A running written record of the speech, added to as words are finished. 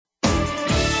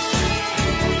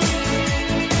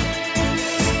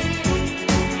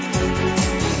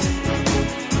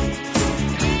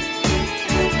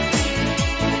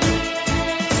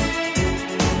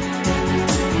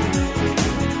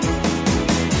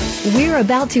We're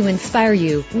about to inspire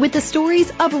you with the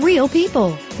stories of real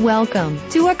people. Welcome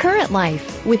to A Current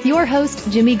Life with your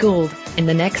host, Jimmy Gould. In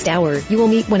the next hour, you will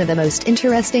meet one of the most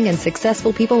interesting and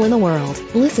successful people in the world.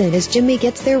 Listen as Jimmy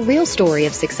gets their real story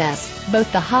of success,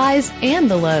 both the highs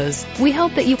and the lows. We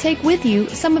hope that you take with you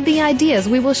some of the ideas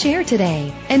we will share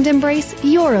today and embrace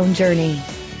your own journey.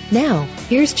 Now,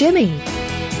 here's Jimmy.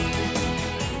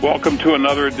 Welcome to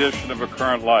another edition of A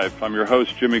Current Life. I'm your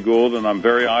host, Jimmy Gould, and I'm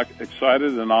very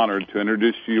excited and honored to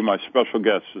introduce to you my special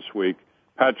guest this week,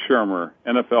 Pat Shurmur,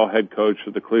 NFL head coach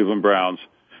of the Cleveland Browns.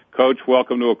 Coach,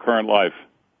 welcome to A Current Life.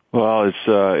 Well,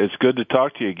 it's good to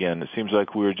talk to you again. It seems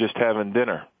like we were just having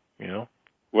dinner, you know?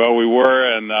 Well, we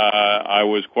were, and I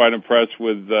was quite impressed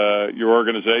with your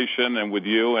organization and with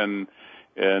you, and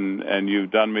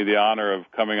you've done me the honor of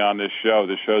coming on this show.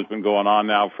 The show's been going on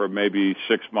now for maybe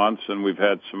 6 months, and we've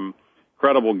had some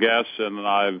incredible guests, and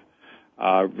I've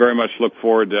very much look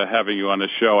forward to having you on the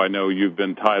show. I know you've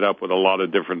been tied up with a lot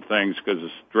of different things because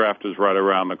this draft is right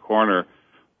around the corner.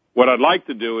 What I'd like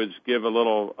to do is give a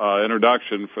little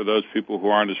introduction for those people who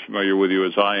aren't as familiar with you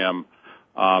as I am.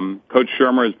 Coach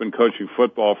Shurmur has been coaching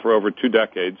football for over 2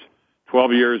 decades,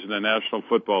 12 years in the National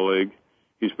Football League.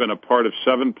 He's been a part of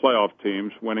 7 playoff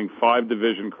teams, winning 5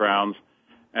 division crowns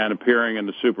and appearing in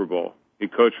the Super Bowl. He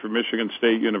coached for Michigan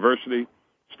State University,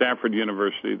 Stanford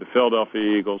University, the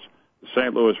Philadelphia Eagles, the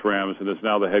St. Louis Rams, and is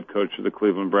now the head coach of the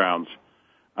Cleveland Browns.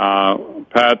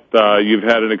 Pat, you've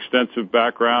had an extensive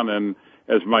background, and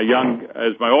as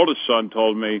my oldest son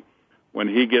told me, when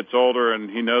he gets older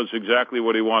and he knows exactly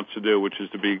what he wants to do, which is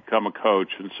to become a coach.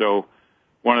 And so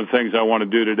one of the things I want to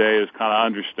do today is kind of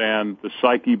understand the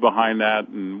psyche behind that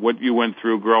and what you went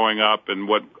through growing up and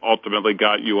what ultimately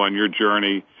got you on your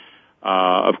journey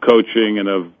of coaching and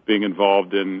of being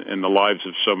involved in the lives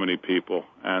of so many people.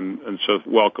 And so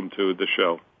welcome to the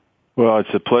show. Well,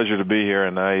 it's a pleasure to be here,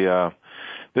 and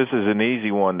this is an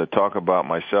easy one to talk about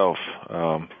myself.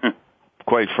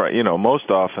 Most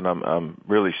often I'm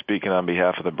really speaking on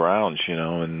behalf of the Browns,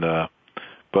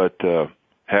 but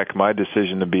heck, my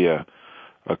decision to be a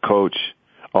coach,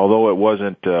 although it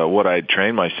wasn't what I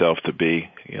trained myself to be.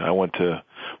 I went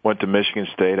to Michigan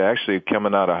State. Actually,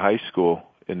 coming out of high school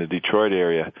in the Detroit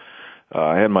area,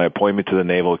 I had my appointment to the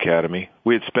Naval Academy.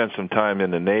 We had spent some time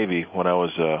in the Navy when I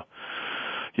was a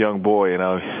young boy, and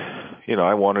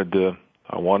I wanted to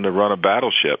run a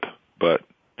battleship, but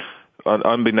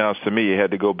unbeknownst to me, you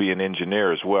had to go be an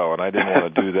engineer as well, and I didn't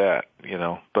want to do that,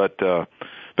 But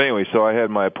anyway, so I had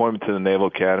my appointment to the Naval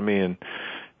Academy, and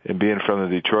being from the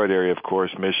Detroit area, of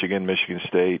course, Michigan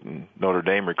State, and Notre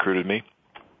Dame recruited me.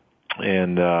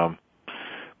 And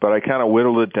but I kind of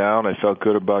whittled it down. I felt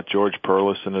good about George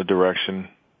Perlis and the direction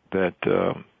that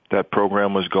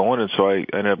program was going, and so I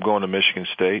ended up going to Michigan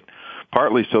State,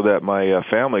 partly so that my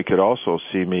family could also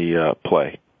see me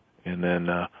play. And then,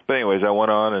 but anyways, I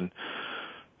went on and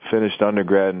finished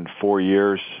undergrad in 4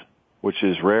 years, which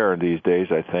is rare these days,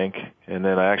 I think. And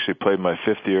then I actually played my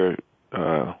 5th year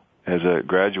as a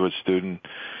graduate student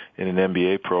in an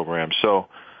MBA program. So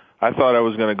I thought I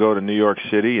was going to go to New York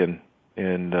City and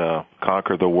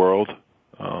conquer the world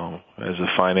as a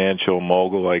financial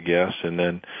mogul, I guess. And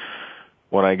then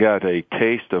when I got a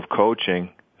taste of coaching,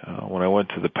 when I went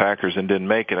to the Packers and didn't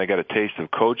make it, I got a taste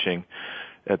of coaching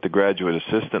at the graduate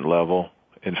assistant level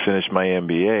and finished my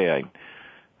MBA.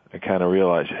 I kind of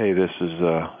realized, hey, this is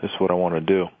what I want to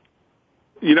do.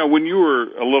 When you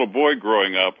were a little boy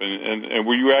growing up, and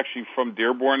were you actually from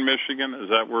Dearborn, Michigan? Is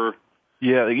that where?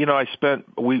 Yeah,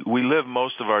 we lived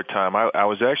most of our time. I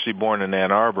was actually born in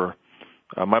Ann Arbor.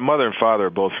 My mother and father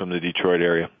are both from the Detroit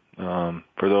area.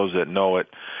 For those that know it,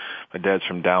 my dad's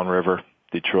from Downriver,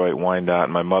 Detroit, Wyandotte,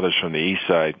 and my mother's from the east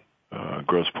side,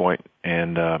 Grosse Pointe.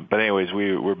 And but anyways,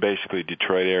 we're basically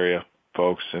Detroit area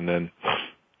folks. And then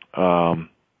when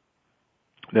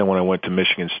I went to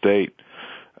Michigan State,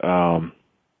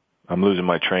 I'm losing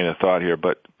my train of thought here,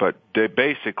 but they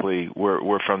basically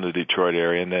we're from the Detroit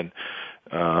area. And then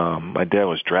my dad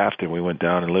was drafted. We went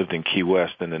down and lived in Key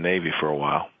West in the Navy for a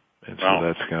while. And so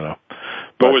that's kind of.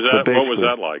 What was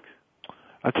that like?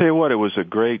 I tell you what, it was a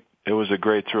great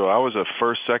thrill. I was a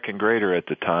second grader at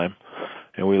the time,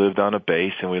 and we lived on a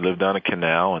base and we lived on a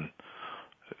canal. And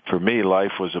for me,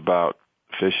 life was about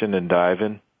fishing and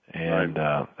diving, and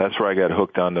that's where I got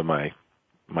hooked onto my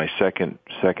second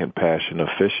passion of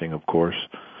fishing. Of course,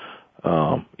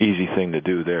 easy thing to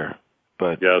do there.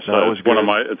 But yes,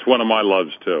 it's one of my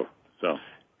loves too. So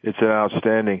it's an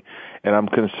outstanding, and I'm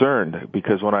concerned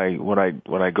because when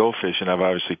I go fishing, I've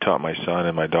obviously taught my son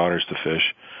and my daughters to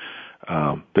fish.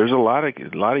 There's a lot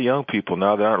of young people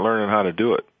now that aren't learning how to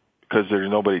do it because there's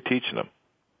nobody teaching them.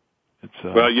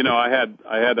 Well, I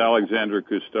had Alexandra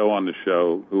Cousteau on the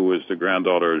show, who was the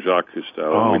granddaughter of Jacques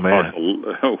Cousteau. Oh, man.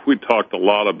 We talked a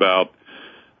lot about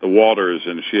the waters,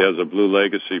 and she has a Blue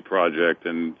Legacy project,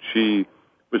 and she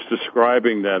was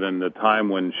describing that in the time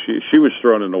when she was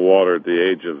thrown in the water at the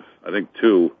age of, I think,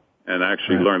 2, and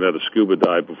actually learned how to scuba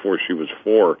dive before she was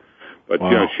 4. But,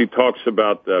 wow. She talks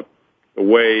about the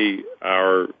way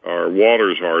our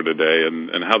waters are today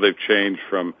and how they've changed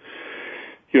from,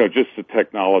 just the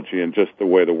technology and just the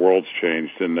way the world's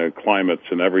changed and the climates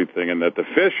and everything, and that the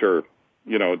fish are,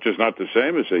 just not the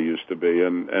same as they used to be.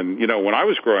 And when I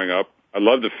was growing up, I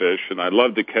loved to fish, and I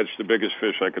loved to catch the biggest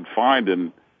fish I could find.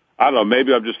 And I don't know,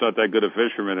 maybe I'm just not that good a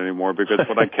fisherman anymore, because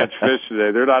when I catch fish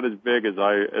today, they're not as big as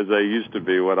they used to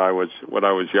be when I was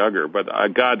younger. But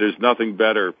God, there's nothing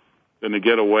better than to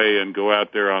get away and go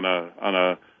out there on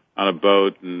a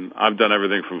boat. And I've done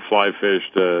everything from fly fish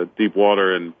to deep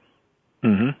water, and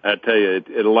I tell you,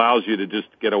 it allows you to just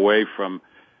get away from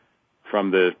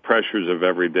the pressures of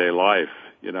everyday life.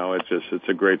 It's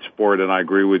a great sport, and I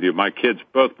agree with you.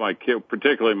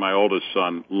 Particularly my oldest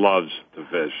son, loves to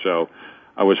fish. So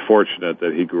I was fortunate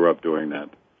that he grew up doing that.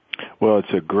 Well,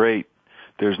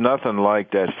 there's nothing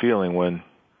like that feeling when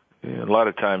a lot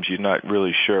of times you're not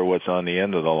really sure what's on the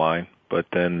end of the line, but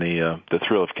then the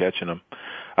thrill of catching them.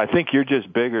 I think you're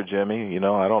just bigger, Jimmy. I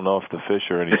don't know if the fish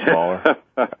are any smaller.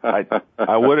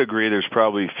 I would agree there's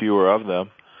probably fewer of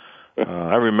them.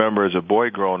 I remember as a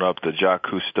boy growing up, the Jacques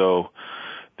Cousteau,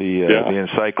 the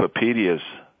encyclopedias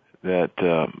that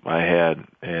I had,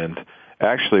 and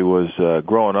actually was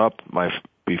growing up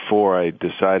before I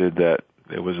decided that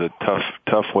it was a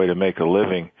tough way to make a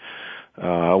living.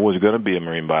 I was going to be a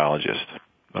marine biologist.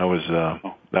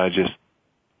 I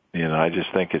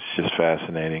just think it's just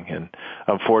fascinating, and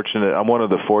I'm fortunate. I'm one of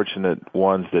the fortunate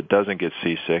ones that doesn't get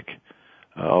seasick,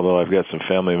 although I've got some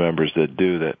family members that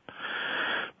do. That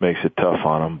makes it tough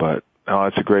on them, but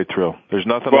it's a great thrill. There's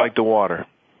nothing like the water.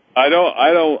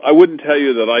 I wouldn't tell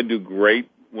you that I do great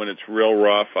when it's real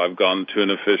rough. I've gone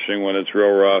tuna fishing when it's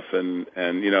real rough,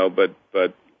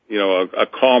 but a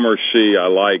calmer sea I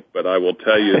like, but I will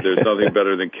tell you there's nothing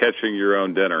better than catching your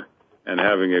own dinner and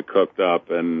having it cooked up,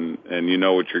 and you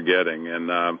know what you're getting.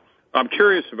 And I'm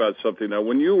curious about something now.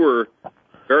 When you were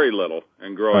very little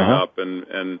and growing up,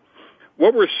 and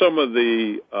what were some of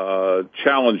the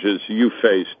challenges you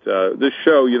faced? This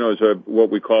show, is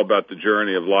what we call about the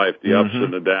journey of life, the ups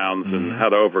and the downs, and how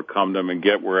to overcome them and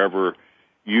get wherever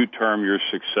you term your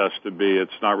success to be.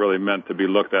 It's not really meant to be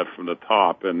looked at from the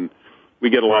top. And we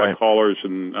get a lot of callers,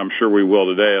 and I'm sure we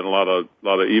will today, and a lot of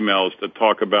emails that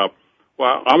talk about,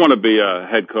 well, I want to be a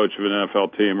head coach of an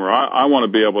NFL team, or I want to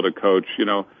be able to coach.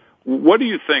 What do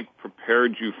you think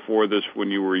prepared you for this when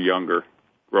you were younger,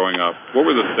 growing up? What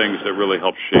were the things that really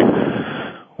helped shape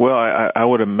you? Well, I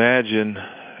would imagine.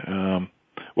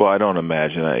 I don't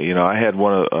imagine. I had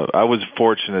I was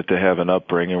fortunate to have an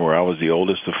upbringing where I was the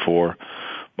oldest of 4.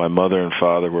 My mother and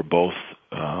father were both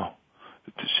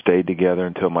stayed together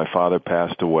until my father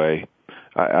passed away.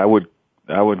 I would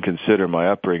consider my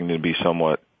upbringing to be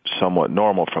somewhat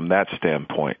normal from that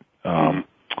standpoint,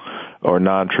 or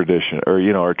non-traditional,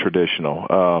 or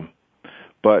traditional.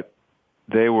 But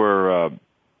they were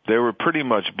pretty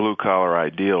much blue collar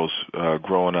ideals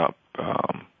growing up.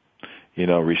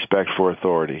 Respect for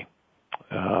authority,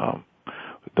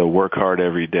 the work hard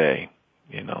every day.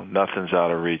 Nothing's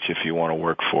out of reach if you want to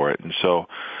work for it. And so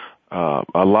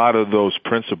a lot of those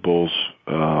principles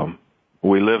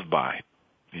we live by.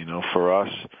 For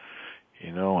us,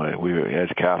 we as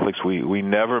Catholics, we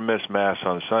never miss Mass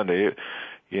on Sunday.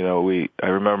 I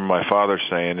remember my father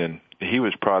saying, and he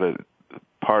was part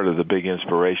of the big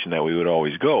inspiration that we would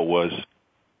always go was,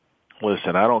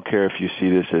 listen, I don't care if you see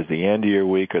this as the end of your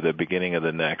week or the beginning of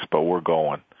the next, but we're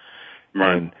going.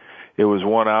 Right. And it was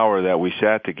 1 hour that we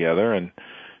sat together, and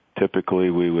typically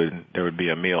there would be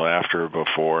a meal after or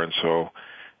before, and so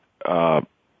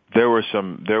there were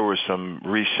some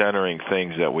recentering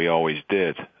things that we always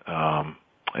did,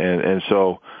 and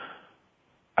so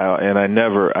I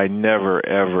never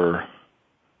ever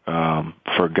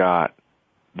forgot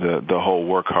the whole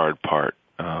work hard part.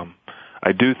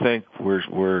 I do think we're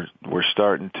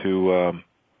starting to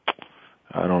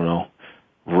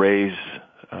raise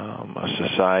a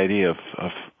society of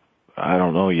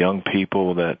young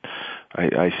people that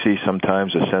I see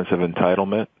sometimes a sense of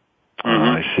entitlement.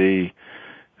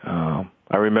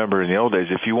 I remember in the old days,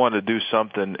 if you wanted to do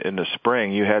something in the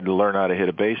spring, you had to learn how to hit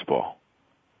a baseball,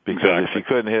 because if you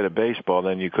couldn't hit a baseball,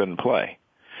 then you couldn't play.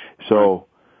 So,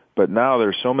 but now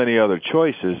there's so many other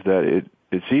choices that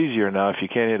it's easier now. If you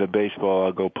can't hit a baseball,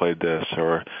 I'll go play this,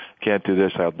 or can't do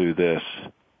this, I'll do this.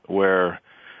 Where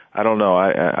I don't know.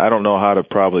 I don't know how to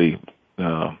probably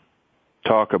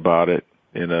talk about it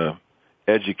in a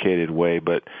educated way,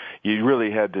 but you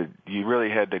really had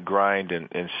to grind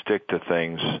and stick to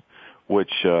things,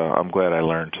 which I'm glad I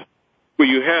learned. Well,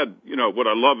 you had, what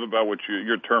I love about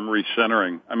your term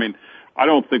recentering. I mean, I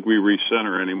don't think we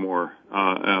recenter anymore.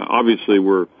 Obviously,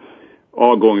 we're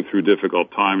all going through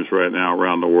difficult times right now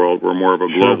around the world. We're more of a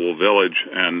global village,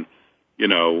 and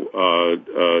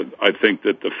I think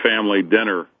that the family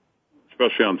dinner,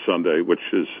 especially on Sunday, which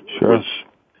is was,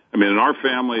 I mean, in our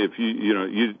family,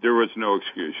 if there was no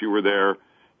excuse. You were there,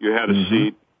 you had a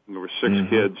seat, and there were 6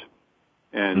 kids,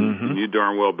 and you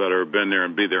darn well better have been there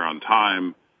and be there on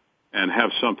time, and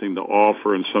have something to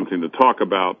offer and something to talk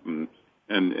about, and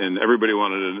everybody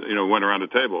wanted to, went around the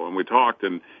table and we talked,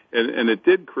 and it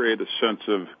did create a sense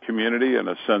of community and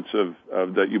a sense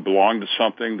of that you belonged to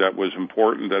something that was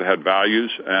important, that had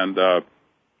values, and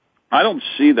I don't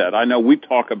see that. I know we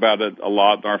talk about it a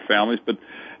lot in our families, but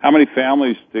how many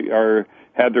families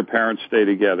had their parents stay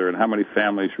together, and how many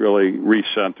families really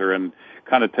recenter and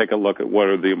kind of take a look at what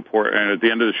are the important, and at the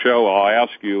end of the show, I'll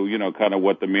ask you, kind of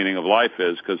what the meaning of life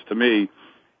is, because to me,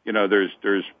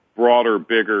 there's broader,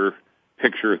 bigger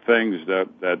picture things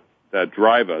that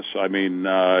drive us. I mean,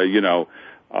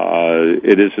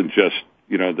 it isn't just,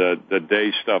 the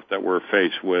day stuff that we're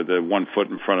faced with, one foot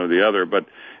in front of the other, but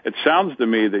it sounds to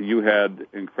me that you had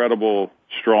incredible,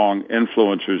 strong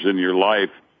influencers in your life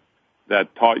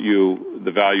that taught you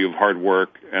the value of hard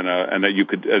work, and that you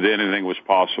could, that anything was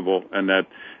possible, and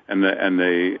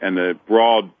the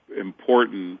broad,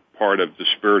 important part of the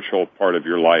spiritual part of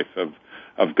your life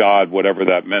of God, whatever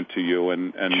that meant to you,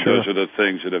 and those are the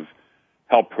things that have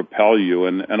helped propel you,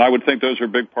 and I would think those are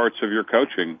big parts of your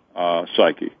coaching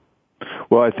psyche.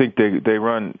 Well, I think they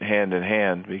run hand in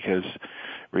hand, because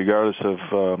regardless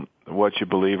of what you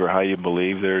believe or how you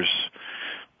believe, there's,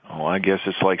 I guess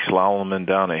it's like slaloming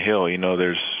down a hill.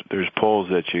 There's poles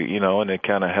that and it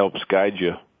kind of helps guide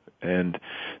you. And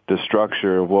the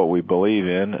structure of what we believe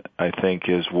in, I think,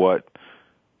 is what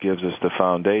gives us the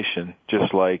foundation.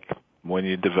 Just like when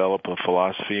you develop a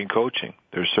philosophy in coaching,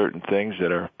 there's certain things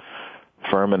that are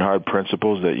firm and hard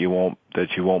principles that you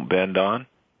won't bend on.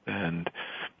 And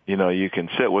you can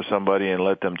sit with somebody and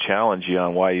let them challenge you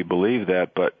on why you believe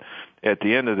that, but at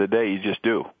the end of the day, you just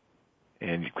do.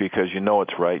 And because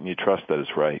it's right and you trust that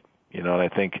it's right, and I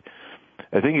think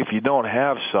if you don't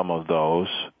have some of those,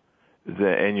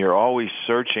 and you're always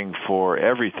searching for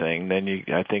everything, then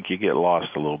I think you get lost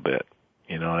a little bit.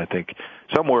 I think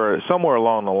somewhere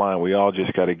along the line, we all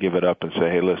just got to give it up and say,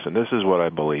 hey, listen, this is what I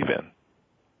believe in,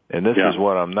 and this is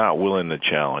what I'm not willing to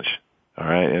challenge. All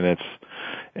right,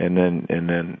 and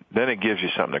then it gives you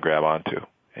something to grab onto.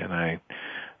 And I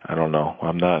don't know.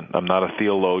 I'm not a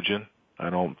theologian. I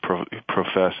don't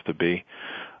profess to be.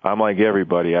 I'm like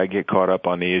everybody. I get caught up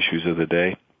on the issues of the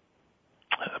day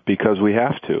because we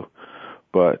have to.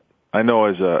 But I know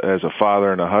as a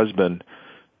father and a husband,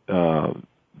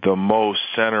 the most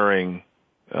centering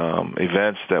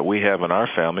events that we have in our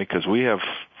family, because we have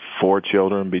 4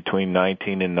 children between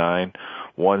 19 and 9.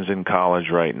 One's in college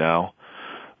right now.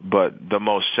 But the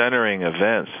most centering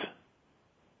events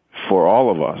for all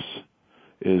of us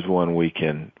is when we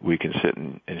can sit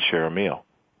and share a meal.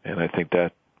 And I think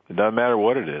that it doesn't matter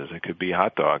what it is. It could be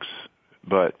hot dogs.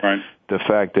 But the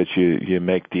fact that you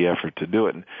make the effort to do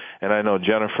it. And I know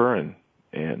Jennifer,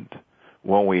 and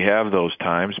when we have those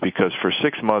times, because for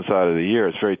 6 months out of the year,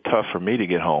 it's very tough for me to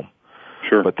get home.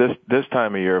 Sure. But this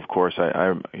time of year, of course,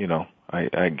 I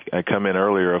come in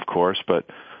earlier, of course, but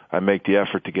I make the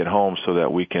effort to get home so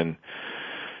that we can,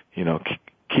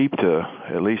 keep to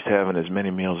at least having as many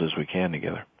meals as we can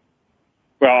together.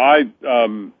 Well, I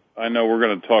know we're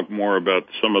going to talk more about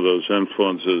some of those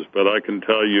influences, but I can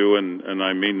tell you, and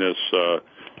I mean this,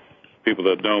 people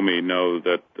that know me know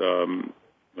that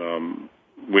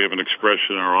we have an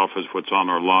expression in our office, what's on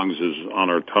our lungs is on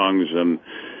our tongues, and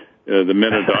the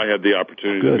minute I had the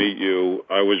opportunity to meet you,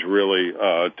 I was really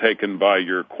taken by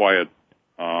your quiet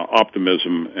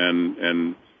optimism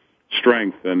and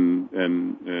strength,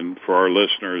 and for our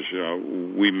listeners,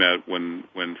 we met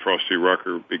when Frosty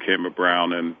Rucker became a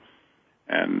Brown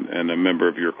and a member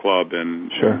of your club,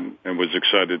 and was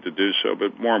excited to do so.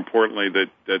 But more importantly,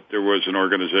 that there was an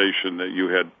organization that you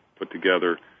had put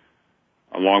together,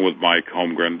 along with Mike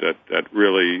Holmgren, that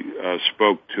really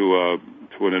spoke to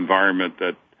an environment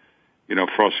that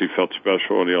Frosty felt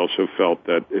special, and he also felt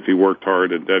that if he worked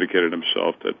hard and dedicated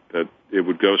himself, that it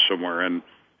would go somewhere. And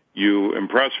you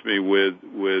impressed me with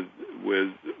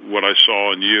what I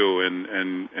saw in you,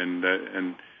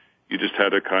 and you just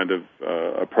had a kind of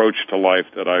approach to life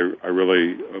that I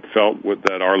really felt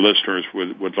that our listeners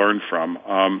would learn from.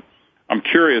 I'm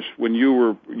curious, when you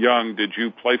were young, did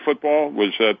you play football?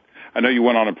 Was that, I know you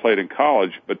went on and played in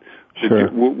college, but Sure.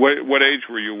 What age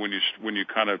were you when you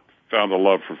kind of found a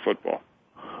love for football?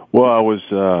 Well, I was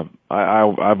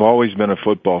I've always been a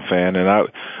football fan, and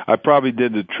I probably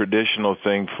did the traditional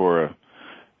thing for a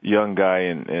young guy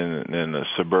in a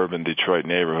suburban Detroit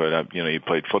neighborhood. You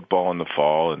played football in the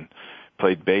fall and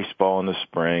played baseball in the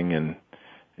spring, and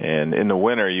in the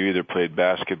winter you either played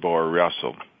basketball or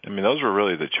wrestled. I mean, those were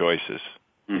really the choices.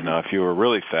 Mm-hmm. If you were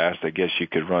really fast, I guess you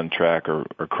could run track or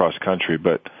cross country,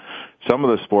 but some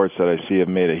of the sports that I see have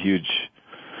made a huge,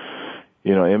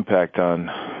 impact on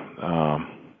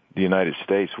the United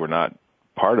States were not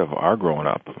part of our growing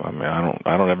up. I mean,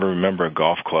 I don't ever remember a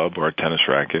golf club or a tennis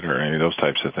racket or any of those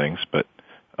types of things. But,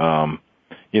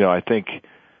 I think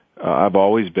I've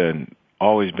always been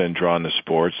drawn to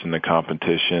sports and the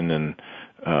competition and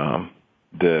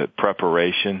the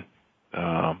preparation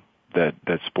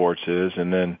that sports is,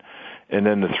 and then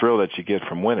the thrill that you get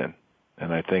from winning.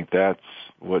 And I think that's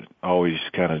what always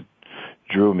kind of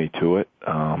drew me to it.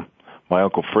 My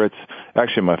Uncle Fritz,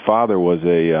 actually my father was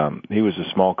he was a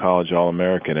small college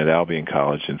All-American at Albion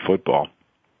College in football.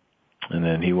 And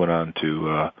then he went on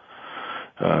to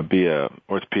be a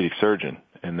orthopedic surgeon.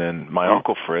 And then my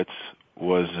Uncle Fritz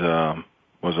was a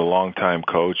longtime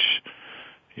coach,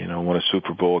 won a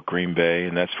Super Bowl at Green Bay,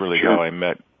 and that's really how I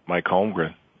met Mike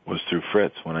Holmgren, was through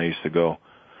Fritz when I used to go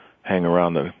hang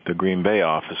around the Green Bay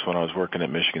office when I was working at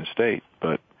Michigan State.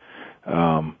 But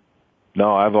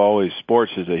no,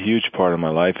 sports is a huge part of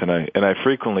my life, and I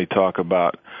frequently talk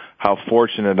about how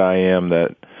fortunate I am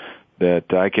that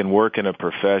I can work in a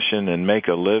profession and make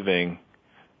a living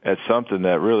at something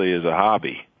that really is a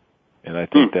hobby. And I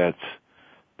think that's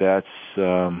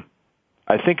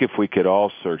I think if we could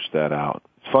all search that out.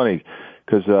 It's funny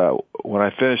because when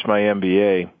I finished my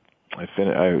MBA, I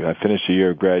finished a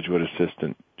year of graduate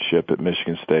assistantship at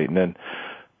Michigan State, and then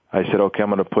I said, okay, I'm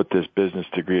going to put this business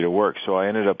degree to work. So I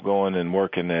ended up going and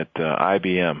working at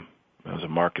IBM. I was a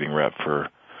marketing rep for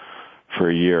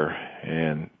a year,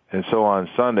 and so on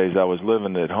Sundays I was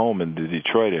living at home in the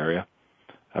Detroit area.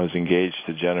 I was engaged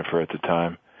to Jennifer at the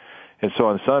time, and so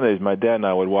on Sundays my dad and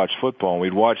I would watch football, and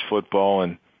we'd watch football,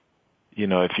 and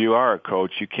if you are a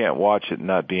coach, you can't watch it and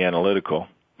not be analytical.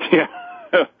 Yeah.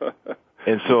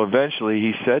 And so eventually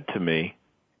he said to me,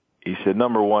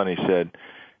 number one, he said,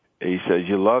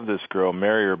 you love this girl,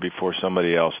 marry her before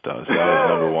somebody else does. That was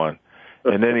number one.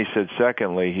 And then he said,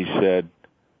 secondly, he said,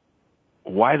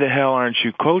 why the hell aren't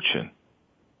you coaching?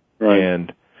 Right.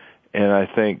 And I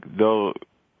think though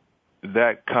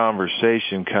that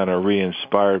conversation kind of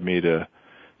re-inspired me to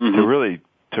really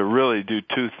do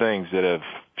two things that have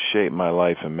shaped my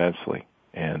life immensely.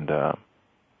 And,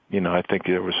 I think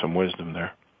there was some wisdom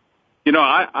there.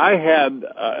 I had,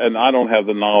 and I don't have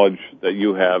the knowledge that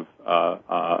you have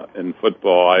in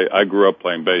football. I grew up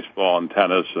playing baseball and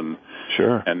tennis, and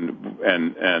sure,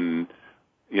 and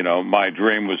my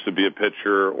dream was to be a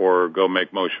pitcher or go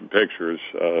make motion pictures,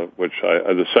 which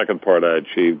the second part I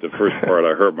achieved. The first part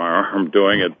I hurt my arm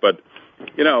doing it, but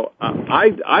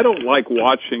I don't like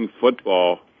watching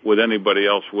football with anybody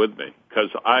else with me because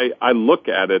I look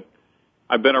at it.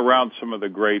 I've been around some of the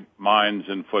great minds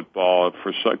in football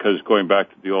because going back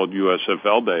to the old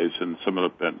USFL days and some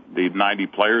of the 90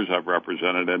 players I've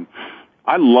represented, and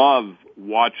I love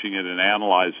watching it and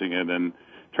analyzing it and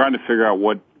trying to figure out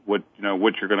what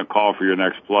you're going to call for your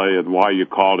next play and why you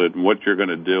called it and what you're going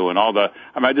to do and all that.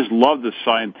 I mean, I just love the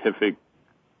scientific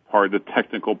part, the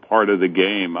technical part of the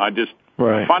game. I just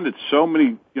find it so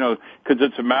many, because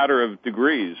it's a matter of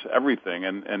degrees, everything,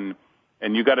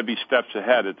 and you got to be steps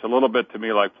ahead. It's a little bit to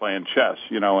me like playing chess,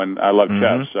 and I love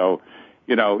chess. So,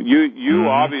 you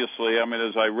obviously, I mean,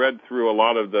 as I read through a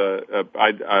lot of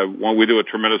when we do a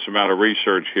tremendous amount of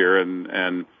research here,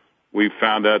 and we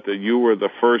found out that you were the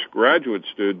first graduate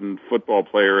student football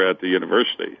player at the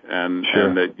university, and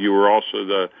that you were also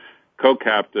the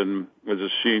co-captain as a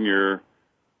senior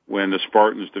when the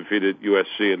Spartans defeated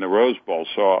USC in the Rose Bowl.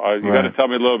 So you got to tell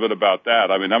me a little bit about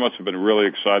that. I mean, that must have been really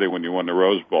exciting when you won the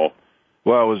Rose Bowl.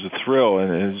 Well, it was a thrill,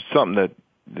 and it was something that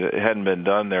hadn't been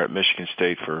done there at Michigan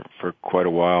State for quite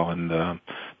a while. And no,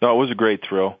 it was a great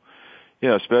thrill,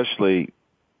 especially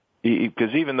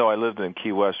because even though I lived in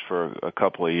Key West for a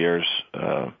couple of years,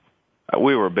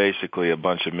 we were basically a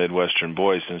bunch of Midwestern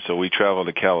boys, and so we traveled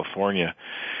to California,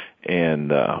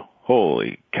 and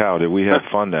holy cow, did we have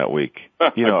fun that week.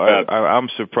 I'm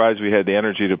surprised we had the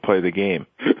energy to play the game.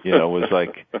 It was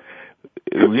like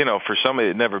for somebody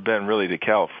that never been really to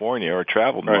California or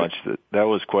traveled much, that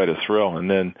was quite a thrill. And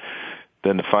then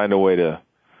to find a way to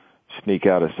sneak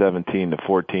out a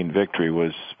 17-14 victory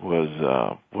was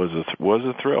a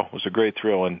thrill. It was a great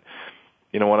thrill. And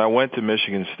when I went to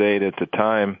Michigan State at the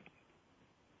time,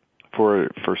 for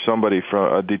somebody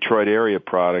from a Detroit area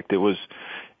product, it was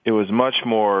much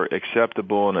more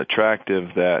acceptable and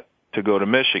attractive to go to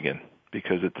Michigan,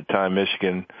 because at the time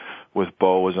Michigan with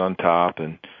Bo was on top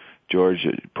and George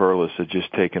Perlis had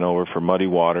just taken over for Muddy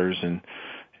Waters, and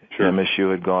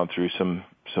MSU had gone through some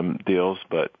deals.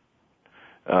 But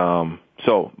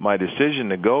so my decision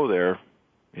to go there,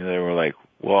 they were like,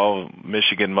 well,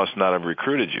 Michigan must not have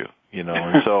recruited you,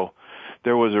 and so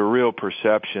there was a real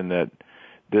perception that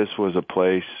this was a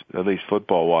place, at least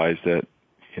football-wise, that,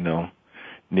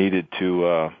 needed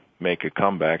to make a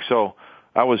comeback. So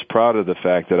I was proud of the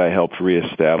fact that I helped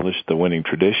reestablish the winning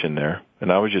tradition there,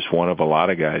 and I was just one of a lot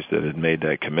of guys that had made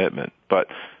that commitment. But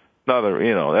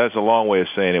that's a long way of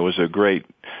saying it was a great,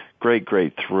 great,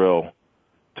 great thrill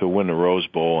to win the Rose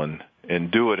Bowl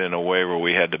and do it in a way where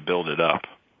we had to build it up.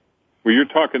 Well, you're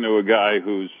talking to a guy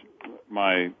who's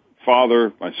my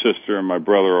father, my sister, and my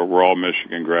brother were all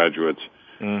Michigan graduates.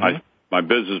 Mm-hmm. My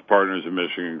business partner is a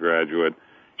Michigan graduate.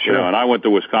 Sure. And I went to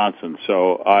Wisconsin,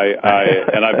 so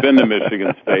and I've been to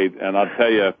Michigan State, and I'll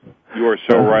tell you, you are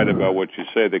so right about what you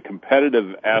say. The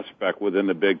competitive aspect within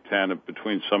the Big Ten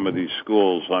between some of these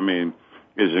schools,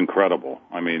 is incredible.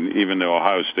 Even the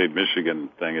Ohio State-Michigan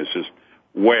thing is just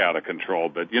way out of control.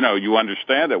 But, you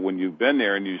understand it when you've been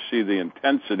there and you see the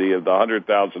intensity of the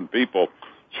 100,000 people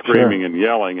screaming and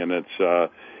yelling, and it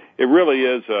really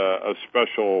is a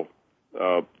special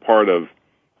part of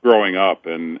growing up,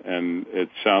 and it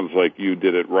sounds like you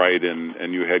did it right,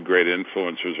 and you had great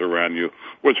influencers around you.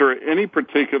 Was there any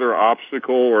particular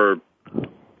obstacle or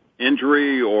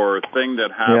injury or thing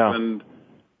that happened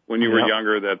when you were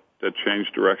younger that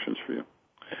changed directions for you?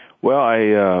 Well,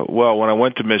 when I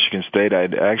went to Michigan State,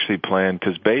 I'd actually planned,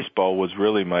 because baseball was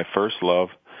really my first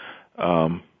love, a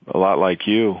lot like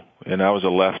you, and I was a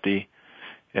lefty,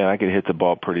 and I could hit the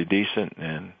ball pretty decent,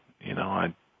 and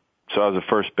so I was a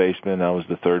first baseman. I was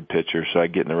the third pitcher, so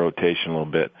I'd get in the rotation a little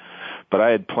bit. But I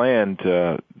had planned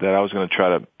that I was going to try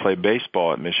to play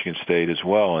baseball at Michigan State as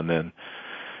well. And then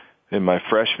in my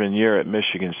freshman year at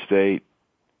Michigan State,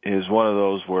 it was one of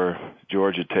those where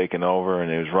George had taken over and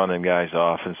he was running guys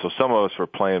off. And so some of us were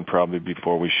playing probably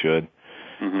before we should.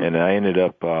 Mm-hmm. And I ended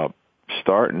up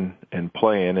starting and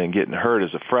playing and getting hurt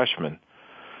as a freshman.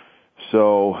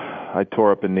 So I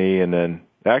tore up a knee, and then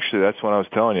actually that's when I was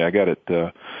telling you I got it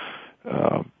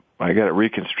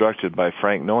reconstructed by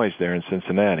Frank Noyes there in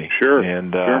Cincinnati. Sure.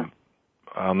 And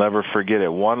I'll never forget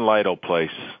it. One Lytle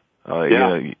place. You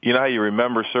know how you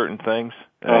remember certain things?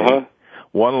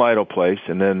 One Lytle place,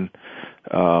 and then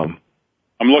I'm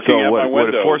looking at my window.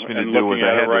 What it forced me to do was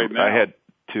I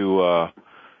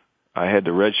had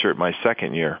to redshirt my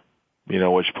second year,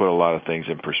 which put a lot of things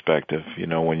in perspective,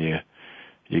 when you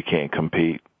can't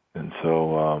compete. And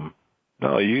so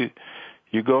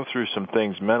you go through some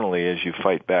things mentally as you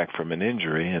fight back from an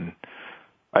injury, and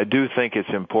I do think it's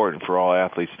important for all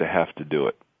athletes to have to do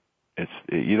it.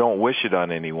 You don't wish it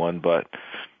on anyone, but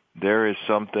there is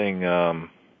something, I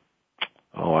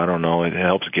don't know, it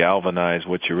helps galvanize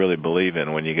what you really believe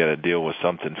in when you got to deal with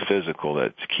something physical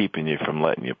that's keeping you from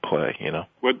letting you play,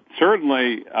 But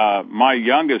certainly, my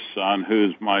youngest son,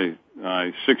 who's my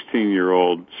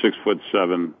 16-year-old,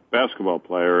 6'7" basketball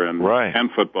player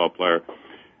and football player,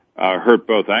 hurt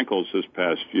both ankles this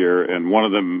past year, and one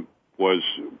of them was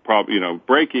probably,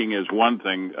 breaking is one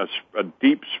thing. A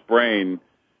deep sprain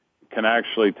can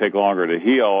actually take longer to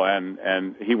heal,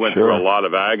 and he went through a lot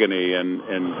of agony and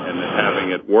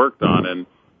having it worked on. And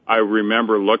I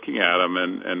remember looking at him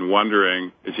and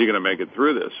wondering, is he going to make it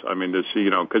through this?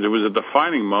 Because it was a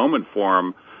defining moment for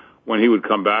him when he would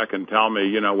come back and tell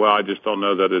me, I just don't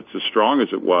know that it's as strong as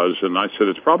it was. And I said,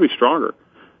 it's probably stronger.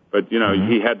 But,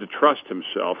 he had to trust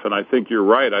himself. And I think you're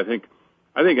right. I think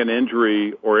an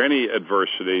injury or any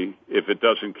adversity, if it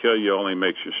doesn't kill you, only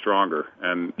makes you stronger.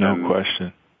 No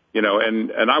question.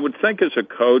 And I would think as a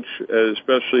coach,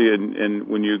 especially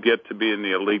when you get to be in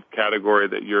the elite category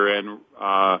that you're in,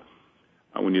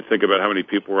 when you think about how many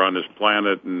people are on this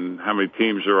planet and how many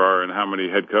teams there are and how many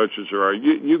head coaches there are,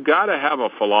 you got to have a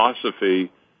philosophy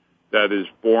that is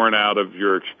born out of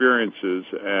your experiences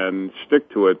and stick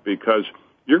to it, because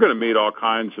you're going to meet all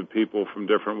kinds of people from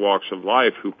different walks of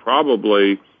life who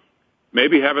probably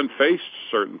maybe haven't faced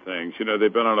certain things.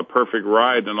 They've been on a perfect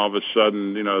ride, and all of a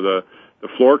sudden, the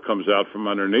floor comes out from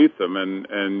underneath them,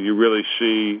 and you really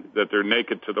see that they're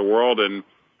naked to the world. And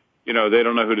they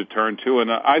don't know who to turn to.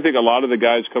 And I think a lot of the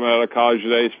guys coming out of college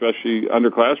today, especially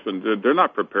underclassmen, they're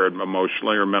not prepared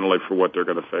emotionally or mentally for what they're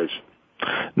going to face.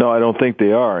 No, I don't think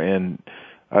they are. And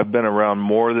I've been around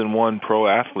more than one pro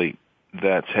athlete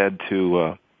that's had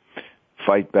to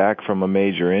fight back from a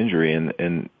major injury.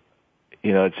 And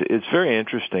it's very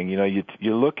interesting.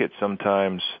 You look at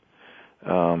sometimes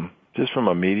just from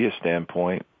a media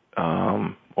standpoint,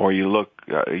 or you look,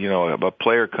 a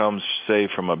player comes, say,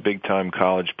 from a big-time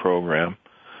college program,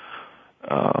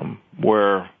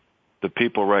 where the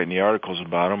people writing the articles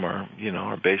about them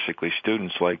are basically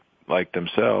students like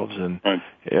themselves, and right.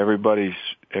 everybody's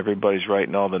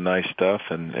writing all the nice stuff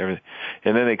and everything.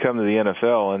 And then they come to the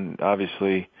NFL, and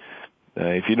obviously,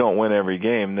 if you don't win every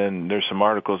game, then there's some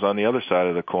articles on the other side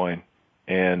of the coin.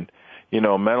 And,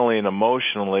 mentally and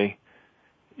emotionally,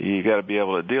 you got to be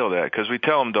able to deal with that, because we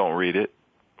tell them don't read it.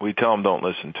 We tell them don't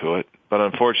listen to it. But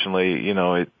unfortunately,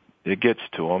 it gets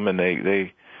to them, and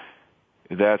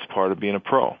that's part of being a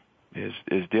pro, is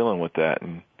dealing with that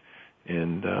and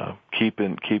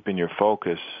keeping your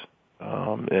focus,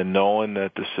 and knowing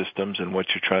that the systems and what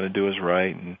you're trying to do is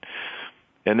right.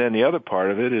 And then the other part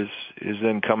of it is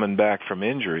then coming back from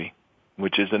injury,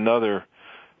 which is another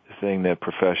thing that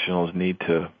professionals need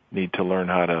to learn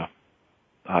how to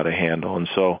handle. And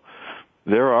so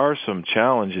there are some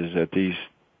challenges that these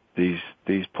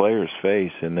players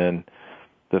face, and then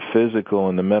the physical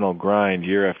and the mental grind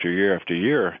year after year after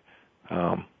year.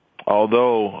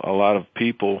 Although a lot of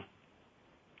people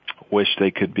wish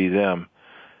they could be them,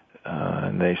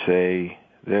 and they say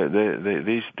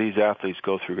these athletes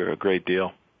go through a great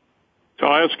deal. So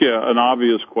I'll ask you an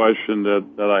obvious question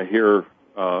that I hear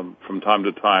from time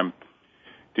to time.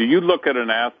 Do you look at an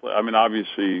athlete? I mean,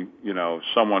 obviously,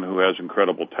 someone who has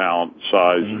incredible talent,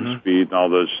 size, and speed, and all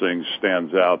those things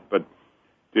stands out. But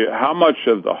how much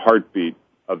of the heartbeat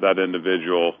of that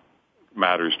individual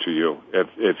matters to you?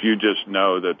 If you just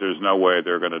know that there's no way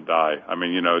they're going to die. I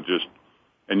mean,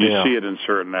 and you see it in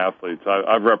certain athletes.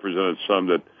 I've represented some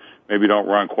that maybe don't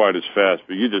run quite as fast,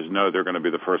 but you just know they're going to be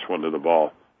the first one to the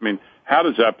ball. I mean, how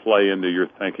does that play into your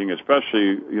thinking?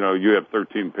 Especially, you have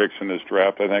 13 picks in this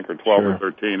draft, I think, or 12 Sure. or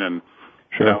 13, and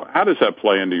Sure. how does that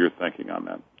play into your thinking on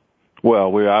that?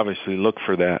 Well, we obviously look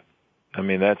for that. I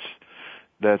mean, that's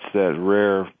that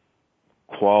rare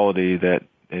quality, that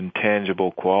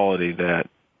intangible quality that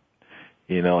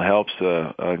helps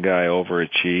a guy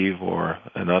overachieve or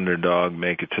an underdog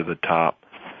make it to the top.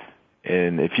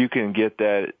 And if you can get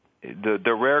that,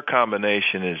 the rare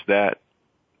combination is that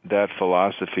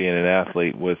philosophy in an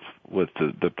athlete with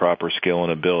the proper skill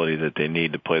and ability that they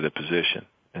need to play the position.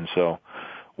 And so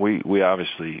we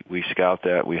obviously scout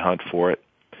that, we hunt for it,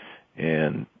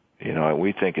 and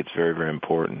we think it's very, very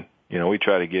important. We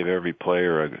try to give every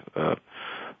player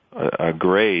a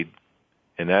grade,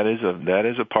 and that is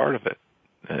a part of it.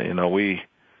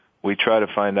 We try to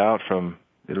find out from,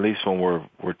 at least when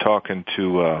we're talking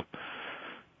to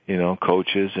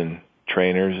coaches and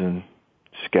trainers and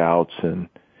scouts, and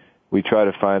we try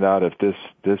to find out if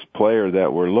this player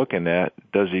that we're looking at,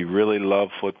 does he really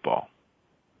love football?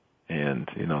 And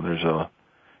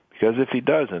because if he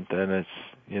doesn't, then it's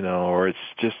or it's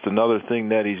just another thing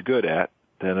that he's good at,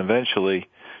 then eventually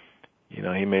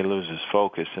he may lose his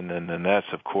focus, and then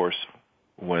that's, of course,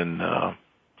 when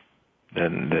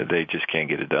then they just can't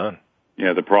get it done.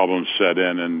 Yeah, the problems set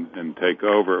in and take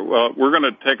over. Well, we're going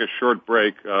to take a short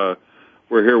break.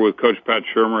 We're here with Coach Pat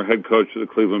Shurmur, head coach of the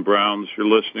Cleveland Browns. You're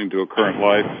listening to A Current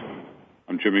Life.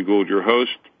 I'm Jimmy Gould, your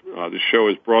host. The show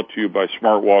is brought to you by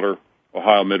Smartwater,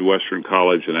 Ohio Midwestern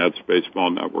College, and Ad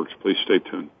Baseball Networks. Please stay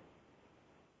tuned.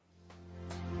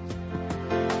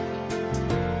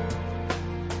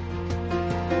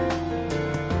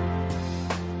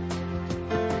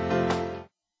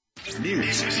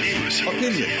 News,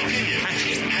 opinion,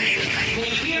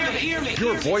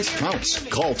 your voice counts.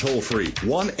 Call toll-free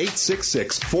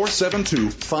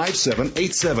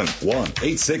 1-866-472-5787.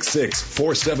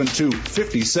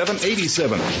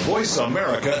 1-866-472-5787.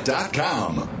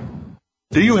 VoiceAmerica.com.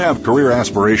 Do you have career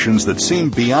aspirations that seem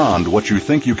beyond what you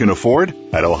think you can afford?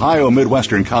 At Ohio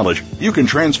Midwestern College, you can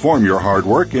transform your hard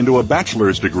work into a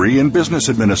bachelor's degree in business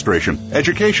administration,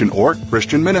 education, or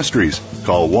Christian ministries.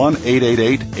 Call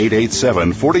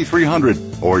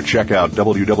 1-888-887-4300 or check out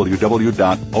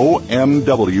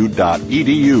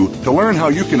www.omw.edu to learn how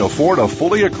you can afford a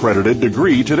fully accredited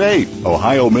degree today.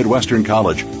 Ohio Midwestern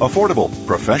College. Affordable,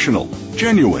 professional,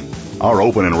 genuine. Our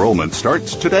open enrollment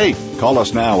starts today. Call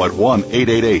us now at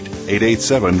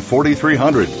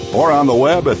 1-888-887-4300 or on the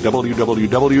web at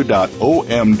www.omw.edu.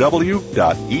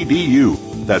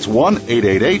 That's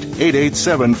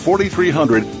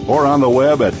 1-888-887-4300 or on the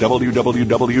web at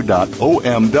www.omw.edu.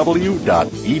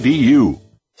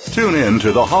 Tune in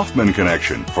to the Hoffman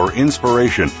Connection for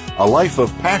inspiration, a life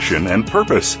of passion and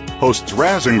purpose. Hosts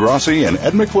Raz Ingrassi and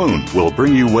Ed McClune will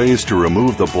bring you ways to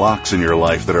remove the blocks in your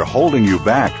life that are holding you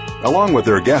back. Along with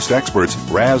their guest experts,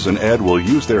 Raz and Ed will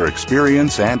use their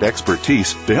experience and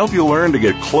expertise to help you learn to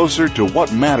get closer to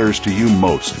what matters to you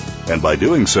most. And by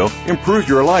doing so, improve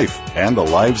your life and the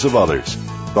lives of others.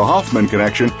 The Hoffman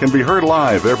Connection can be heard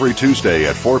live every Tuesday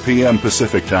at 4 p.m.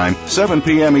 Pacific Time, 7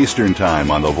 p.m. Eastern Time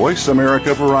on the Voice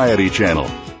America Variety Channel.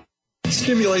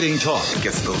 Stimulating talk. It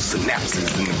gets those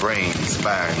synapses in the brain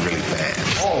firing really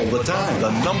fast. All the time.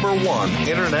 The number one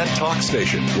Internet talk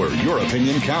station where your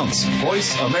opinion counts.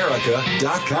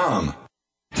 VoiceAmerica.com.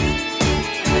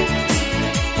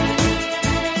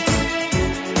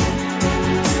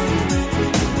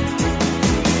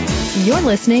 You're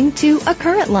listening to A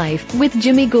Current Life with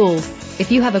Jimmy Gould.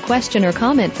 If you have a question or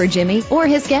comment for Jimmy or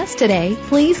his guest today,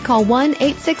 please call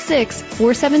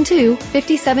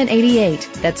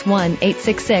 1-866-472-5788. That's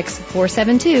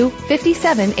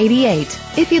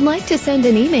 1-866-472-5788. If you'd like to send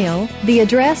an email, the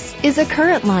address is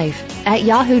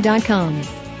acurrentlife@yahoo.com.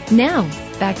 Now,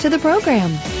 back to the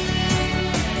program.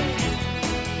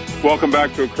 Welcome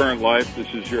back to A Current Life.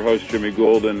 This is your host, Jimmy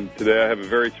Gould, and today I have a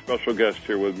very special guest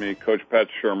here with me, Coach Pat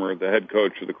Shurmur, the head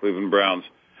coach of the Cleveland Browns.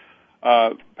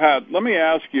 Pat, let me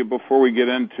ask you before we get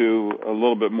into a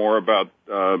little bit more about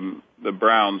the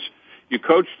Browns. You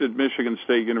coached at Michigan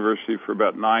State University for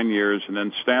about 9 years and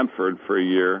then Stanford for a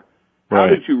year. How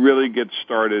did you really get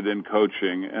started in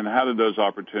coaching, and how did those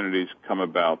opportunities come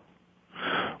about?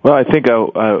 Well, I think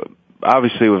I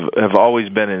obviously have always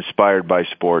been inspired by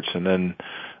sports, and then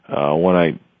when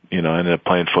I ended up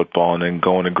playing football and then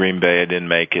going to Green Bay, I didn't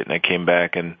make it, and I came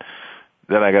back, and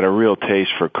then I got a real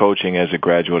taste for coaching as a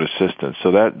graduate assistant.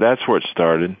 So that's where it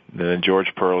started. And then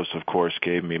George Perlis, of course,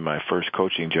 gave me my first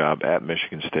coaching job at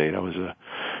Michigan State. I was a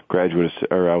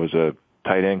I was a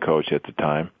tight end coach at the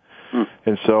time.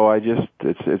 And so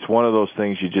it's one of those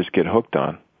things you just get hooked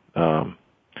on. And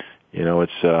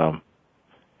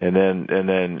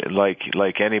then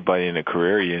like anybody in a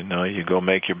career, you go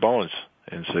make your bones.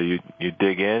 And so you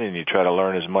dig in and you try to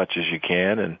learn as much as you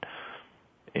can, and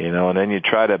then you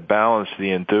try to balance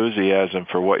the enthusiasm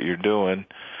for what you're doing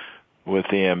with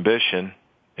the ambition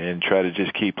and try to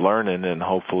just keep learning, and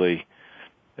hopefully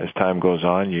as time goes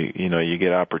on, you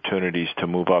get opportunities to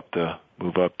move up the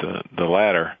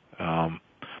ladder.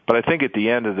 But I think at the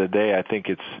end of the day, I think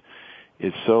it's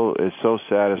so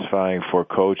satisfying for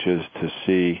coaches to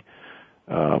see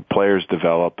players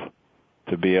develop,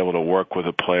 to be able to work with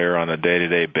a player on a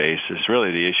day-to-day basis,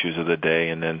 really the issues of the day,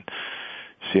 and then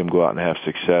see them go out and have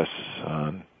success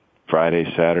on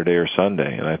Friday, Saturday, or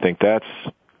Sunday. And I think that's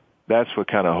what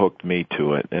kind of hooked me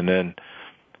to it. And then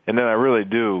I really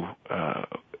do.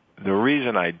 The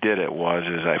reason I did it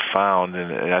is I found,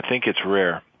 and I think it's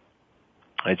rare,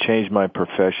 I changed my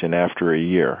profession after a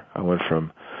year. I went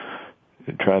from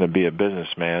trying to be a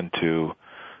businessman to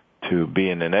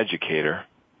being an educator,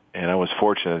 and I was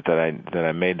fortunate that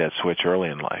I made that switch early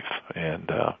in life.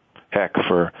 And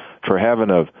for having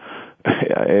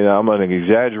and I'm going to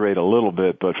exaggerate a little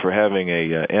bit, but for having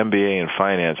a MBA in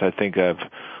finance, I think I've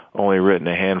only written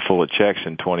a handful of checks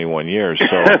in 21 years.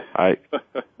 So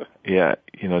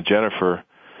Jennifer,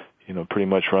 pretty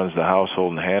much runs the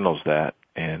household and handles that.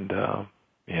 And,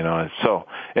 so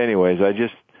anyways, I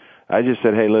just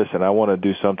said, hey, listen, I want to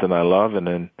do something I love. And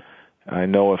then I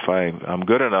know if I'm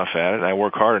good enough at it and I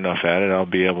work hard enough at it, I'll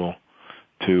be able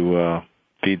to,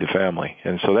 feed the family.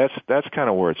 And so that's kind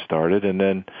of where it started. And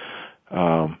then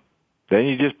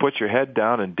you just put your head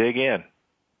down and dig in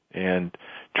and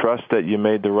trust that you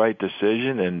made the right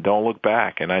decision and don't look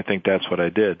back. And I think that's what I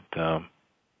did. I'm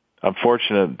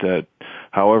fortunate that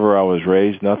however I was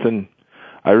raised, I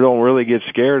don't really get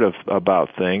scared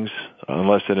about things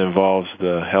unless it involves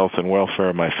the health and welfare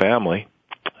of my family,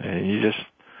 and you just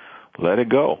let it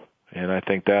go. And I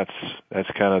think that's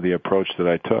kind of the approach that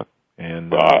I took.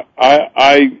 And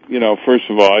first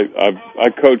of all, I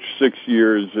coached 6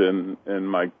 years in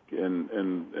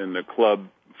the club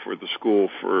for the school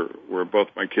where both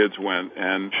my kids went,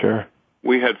 and sure,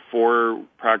 we had 4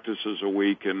 practices a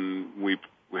week, and we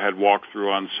had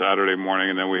walkthrough on Saturday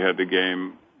morning, and then we had the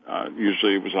game.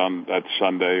 Usually it was on that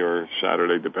Sunday or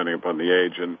Saturday, depending upon the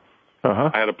age. And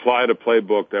I had applied a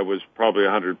playbook that was probably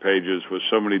 100 pages with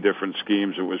so many different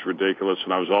schemes, it was ridiculous.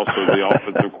 And I was also the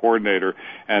offensive coordinator.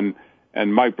 And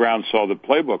Mike Brown saw the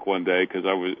playbook one day because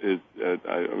I'd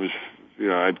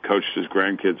coached his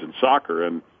grandkids in soccer,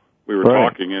 and we were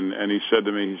talking, and he said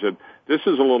to me, he said, "This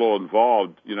is a little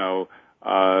involved, you know.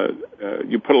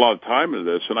 You put a lot of time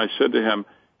into this." And I said to him,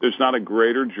 "There's not a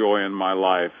greater joy in my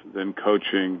life than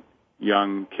coaching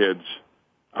young kids.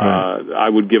 I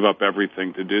would give up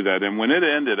everything to do that." And when it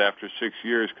ended after 6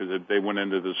 years, because they went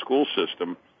into the school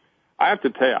system, I have to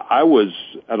tell you, I was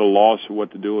at a loss of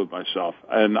what to do with myself.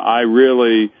 And I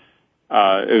really, it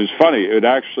was funny. It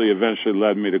actually eventually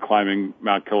led me to climbing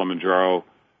Mount Kilimanjaro,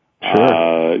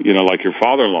 you know, like your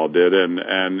father-in-law did.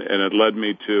 And it led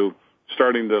me to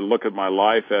starting to look at my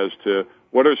life as to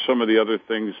what are some of the other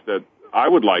things that I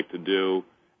would like to do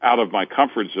out of my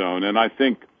comfort zone. And I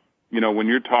think, you know, when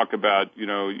you talk about, you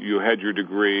know, you had your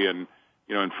degree and,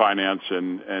 you know, in finance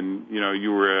and you know,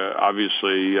 you were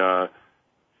obviously,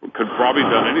 could probably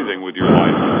done anything with your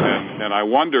life. And I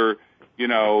wonder, you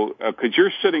know, because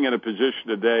you're sitting in a position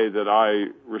today that I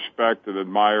respect and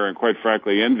admire and quite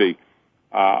frankly envy.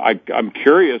 I'm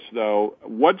curious though,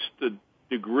 what's the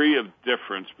degree of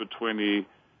difference between the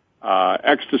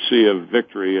ecstasy of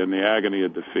victory and the agony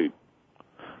of defeat?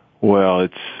 Well,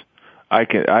 I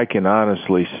can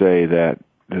honestly say that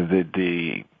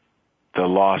the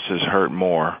losses hurt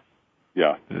more.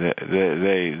 Yeah,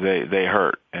 they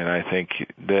hurt, and I think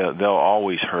they'll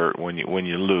always hurt when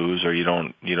you lose or you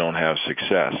don't have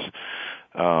success.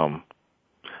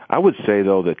 I would say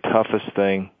though the toughest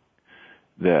thing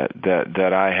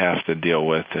that I have to deal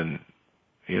with, and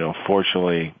you know,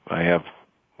 fortunately I have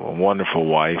a wonderful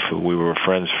wife who we were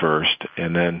friends first,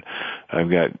 and then I've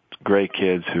got great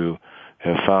kids who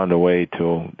have found a way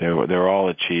to they're all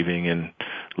achieving and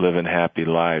living happy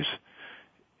lives.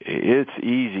 It's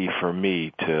easy for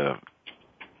me to,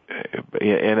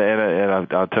 and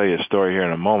I'll tell you a story here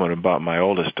in a moment about my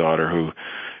oldest daughter who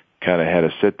kind of had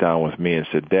a sit down with me and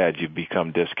said, "Dad, you've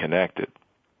become disconnected."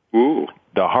 Ooh.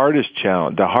 The hardest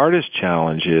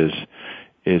challenge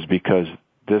is because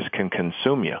this can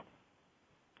consume you.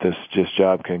 This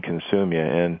job can consume you,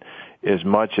 and as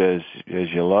much as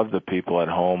you love the people at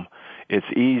home, it's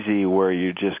easy where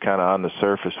you're just kind of on the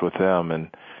surface with them and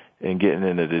getting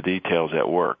into the details at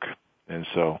work. And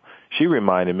so she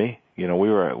reminded me, you know,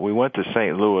 we went to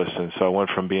St. Louis, and so I went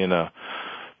from being a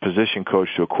position coach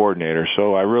to a coordinator.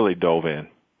 So I really dove in,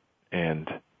 and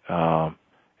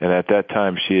at that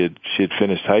time she had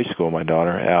finished high school, my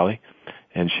daughter Allie,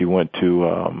 and she went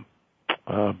to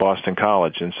Boston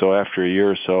College. And so after a year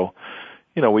or so,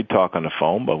 you know, we'd talk on the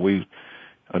phone, but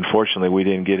unfortunately, we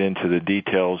didn't get into the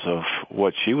details of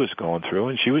what she was going through,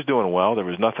 and she was doing well. There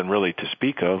was nothing really to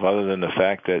speak of other than the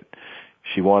fact that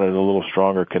she wanted a little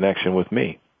stronger connection with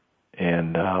me.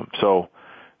 And so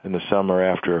in the summer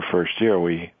after her first year,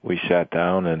 we sat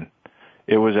down, and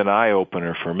it was an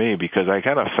eye-opener for me because I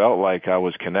kind of felt like I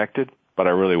was connected, but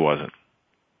I really wasn't.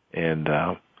 And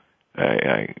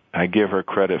I give her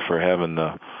credit for having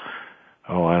the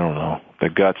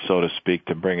guts, so to speak,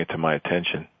 to bring it to my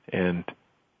attention. And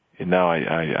now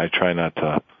I try not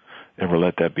to ever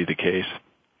let that be the case.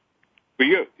 But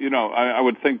you know, I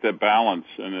would think that balance,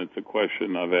 and it's a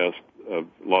question I've asked of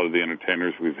a lot of the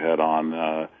entertainers we've had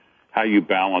on, how you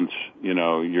balance, you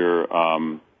know, your,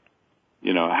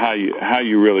 you know, how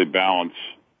you really balance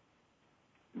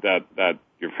that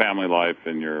your family life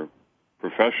and your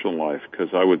professional life,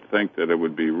 because I would think that it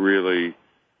would be really.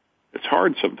 It's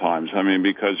hard sometimes. I mean,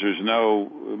 because there's no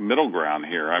middle ground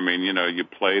here. I mean, you know, you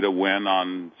play to win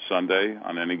on Sunday,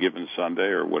 on any given Sunday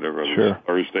or whatever, sure.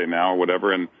 Thursday now or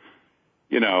whatever, and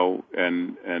you know,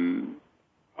 and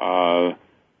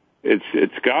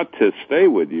it's got to stay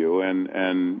with you,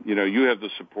 and you know, you have the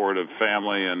support of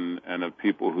family and of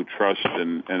people who trust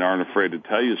and aren't afraid to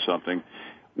tell you something.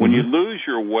 When you lose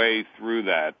your way through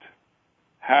that.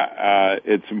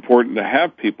 It's important to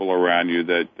have people around you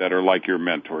that are like your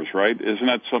mentors, right? Isn't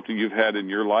that something you've had in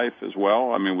your life as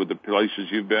well? I mean, with the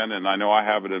places you've been, and I know I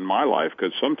have it in my life,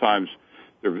 because sometimes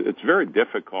it's very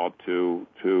difficult to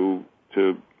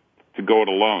go it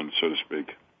alone, so to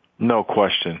speak. No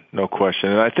question.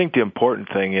 And I think the important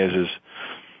thing is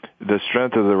the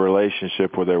strength of the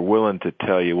relationship where they're willing to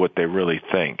tell you what they really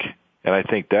think. And I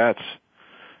think that's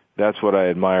what I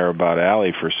admire about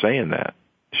Allie for saying that.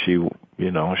 She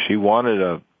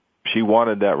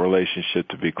wanted that relationship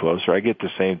to be closer. I get the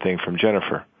same thing from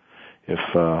Jennifer. If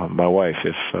my wife,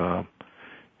 if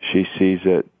she sees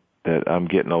that I'm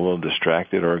getting a little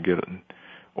distracted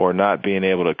or not being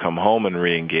able to come home and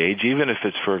reengage, even if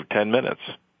it's for 10 minutes,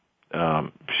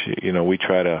 we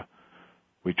try to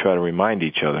remind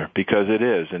each other, because it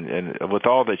is, and with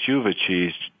all that you've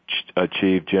achieved,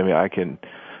 Jimmy,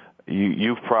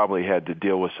 you've probably had to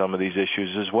deal with some of these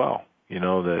issues as well.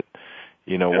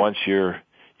 Once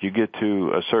you you get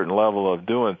to a certain level of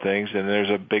doing things, and there's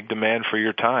a big demand for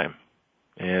your time.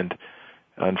 And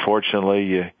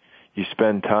unfortunately, you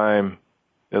spend time,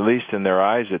 at least in their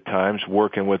eyes at times,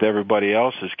 working with everybody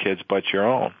else's kids but your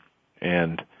own.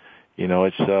 And,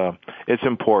 it's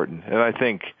important. And I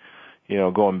think,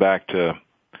 going back to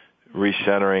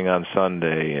recentering on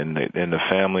Sunday and the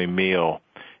family meal,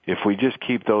 if we just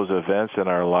keep those events in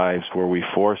our lives where we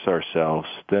force ourselves,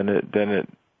 then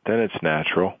it's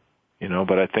natural,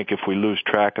 But I think if we lose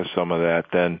track of some of that,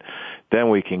 then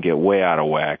we can get way out of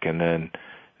whack, and then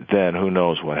who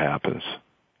knows what happens.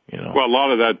 Well, a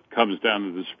lot of that comes down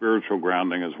to the spiritual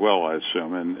grounding as well, I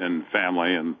assume, and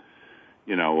family and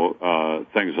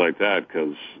things like that,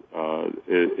 because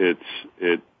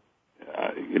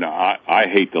I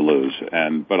hate to lose,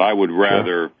 but I would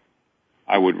rather.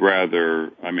 I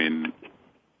mean,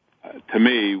 to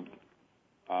me,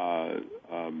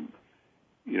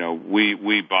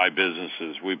 we buy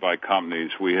businesses, we buy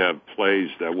companies, we have plays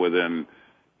that within,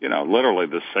 literally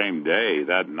the same day,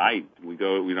 that night, we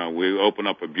go, we open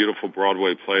up a beautiful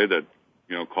Broadway play that,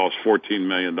 costs $14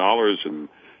 million, and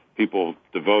people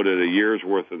devoted a year's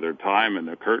worth of their time, and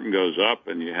the curtain goes up,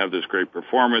 and you have this great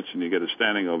performance, and you get a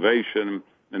standing ovation.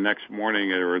 The next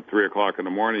morning, or at 3:00 in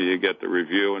the morning, you get the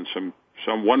review, and some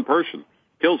one person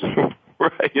kills it.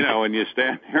 Right. And you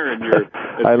stand there and you're...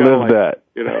 I live that.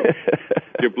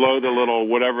 You blow the little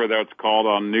whatever that's called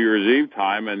on New Year's Eve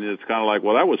time, and it's kind of like,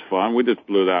 well, that was fun. We just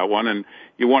blew that one, and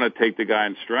you want to take the guy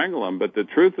and strangle him. But the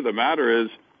truth of the matter is,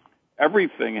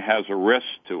 everything has a risk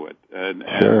to it.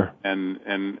 Sure.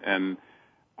 And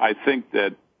I think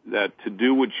that to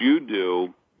do what you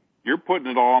do, you're putting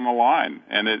it all on the line,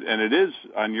 and it is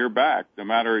on your back. No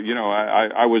matter,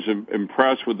 I was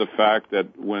impressed with the fact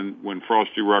that when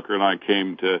Frosty Rucker and I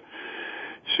came to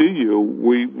see you,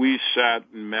 we sat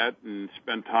and met and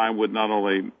spent time with not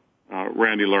only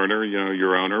Randy Lerner,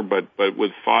 your owner, but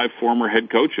with 5 former head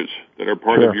coaches that are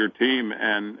part of your team,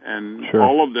 and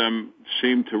all of them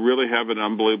seem to really have an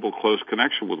unbelievable close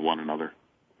connection with one another,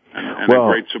 and a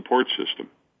great support system.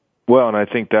 Well, and I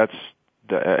think that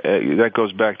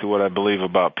goes back to what I believe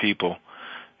about people.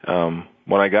 When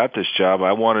I got this job,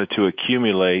 I wanted to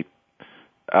accumulate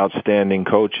outstanding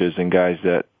coaches and guys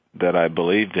that I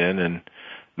believed in, and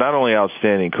not only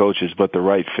outstanding coaches, but the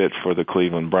right fit for the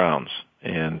Cleveland Browns.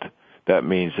 And that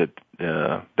means that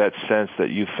that sense that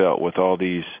you felt with all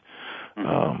these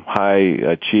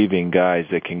high-achieving guys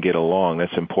that can get along,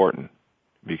 that's important,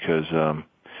 because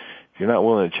if you're not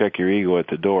willing to check your ego at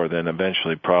the door, then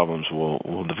eventually problems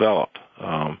will develop.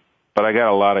 But I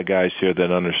got a lot of guys here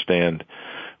that understand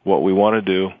what we want to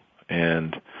do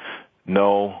and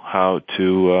know how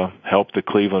to help the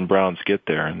Cleveland Browns get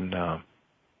there. And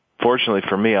fortunately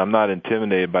for me, I'm not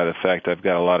intimidated by the fact I've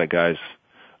got a lot of guys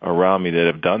around me that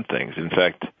have done things. In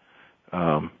fact,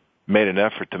 made an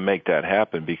effort to make that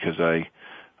happen because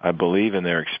I believe in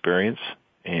their experience,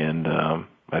 and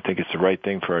I think it's the right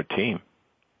thing for our team.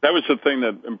 That was the thing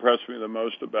that impressed me the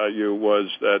most about you, was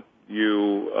that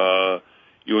you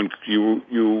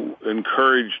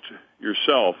encouraged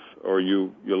yourself, or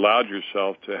you allowed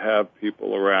yourself to have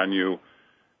people around you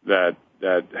that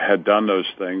had done those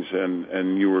things,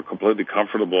 and you were completely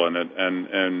comfortable in it.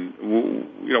 And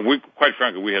we, quite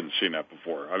frankly, we hadn't seen that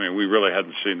before. I mean, we really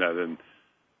hadn't seen that. And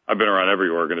I've been around every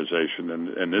organization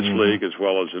in this league, as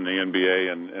well as in the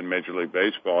NBA and Major League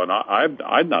Baseball, and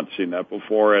I'd not seen that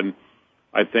before. And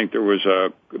I think there was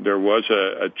a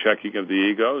checking of the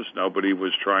egos. Nobody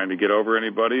was trying to get over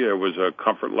anybody. There was a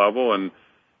comfort level, and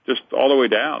just all the way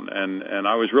down. And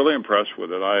I was really impressed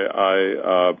with it.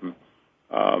 I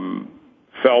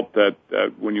felt that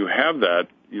when you have that,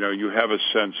 you have a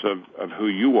sense of who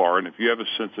you are, and if you have a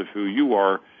sense of who you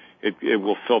are, it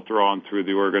will filter on through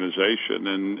the organization,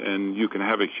 and you can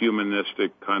have a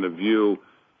humanistic kind of view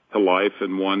to life,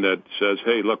 and one that says,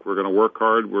 hey, look, we're going to work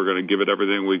hard, we're going to give it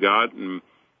everything we got, and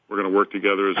we're going to work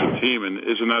together as a team. And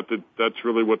isn't that's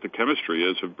really what the chemistry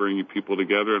is, of bringing people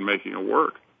together and making it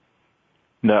work?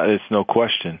 No, it's no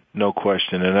question.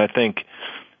 And I think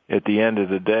at the end of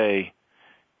the day,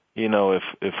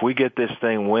 if we get this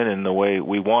thing winning the way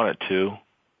we want it to,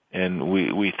 and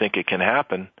we think it can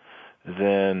happen,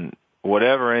 then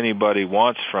whatever anybody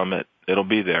wants from it, it'll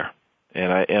be there.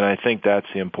 And I think that's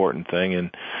the important thing.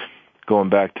 And going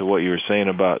back to what you were saying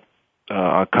about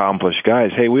accomplished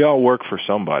guys, hey, we all work for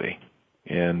somebody.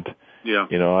 And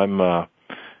I'm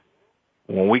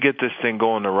when we get this thing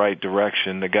going the right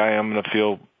direction, the guy I'm going to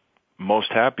feel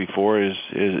most happy for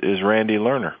is Randy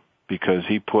Lerner, because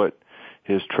he put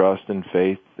his trust and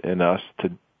faith in us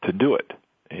to do it.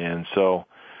 And so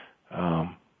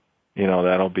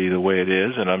that'll be the way it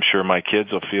is, and I'm sure my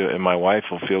kids will feel, and my wife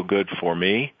will feel good for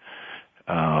me,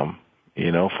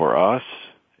 for us.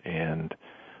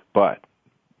 But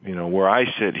where I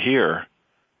sit here,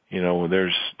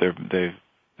 the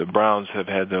Browns have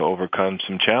had to overcome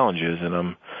some challenges,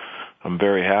 and I'm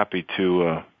very happy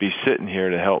to be sitting here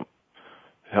to help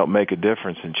make a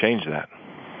difference and change that.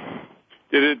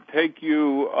 Did it take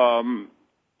you, or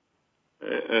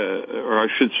I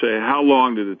should say, how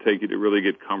long did it take you to really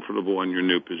get comfortable in your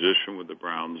new position with the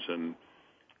Browns? And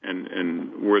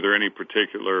were there any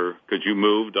particular, because you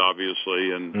moved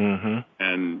obviously, and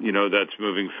that's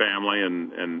moving family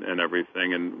and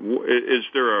everything. And is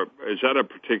that a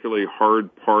particularly hard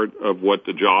part of what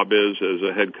the job is as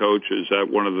a head coach? Is that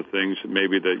one of the things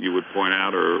maybe that you would point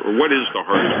out, or what is the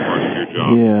hardest part of your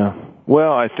job? Yeah,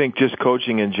 well, I think just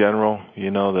coaching in general.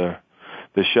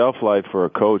 The shelf life for a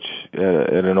coach at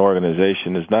an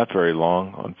organization is not very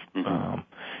long.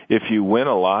 If you win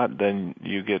a lot, then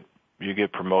you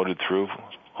get promoted through,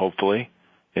 hopefully,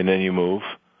 and then you move.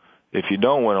 If you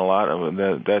don't win a lot,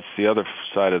 that's the other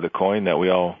side of the coin that we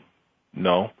all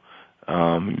know.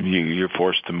 You're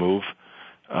forced to move.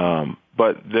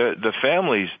 But the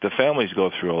families go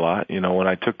through a lot. When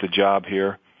I took the job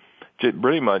here,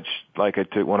 pretty much like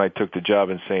when I took the job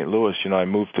in St. Louis, I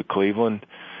moved to Cleveland,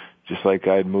 just like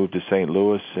I'd moved to St.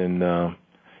 Louis in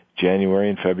January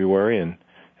and February, and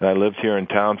I lived here in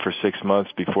town for 6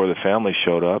 months before the family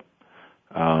showed up.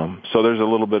 So there's a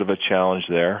little bit of a challenge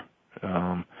there.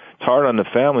 It's hard on the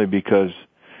family because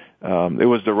it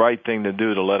was the right thing to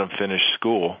do to let them finish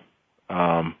school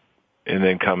and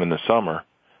then come in the summer.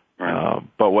 Right.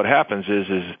 But what happens is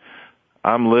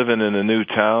I'm living in a new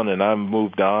town and I'm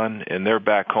moved on, and they're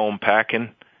back home packing,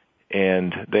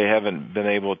 and they haven't been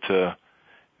able to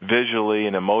visually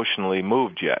and emotionally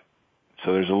move yet.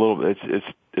 So there's a little.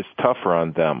 It's tougher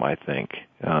on them, I think.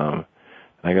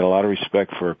 I got a lot of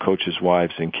respect for coaches'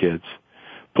 wives and kids.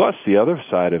 Plus, the other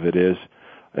side of it is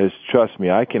trust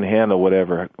me, I can handle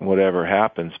whatever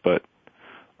happens. But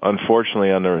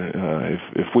unfortunately,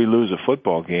 if we lose a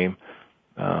football game,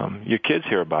 your kids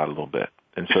hear about it a little bit,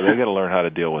 and so they got to learn how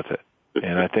to deal with it.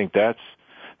 And I think that's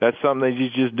something that you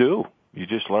just do. You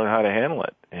just learn how to handle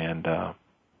it. And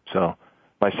so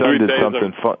my son did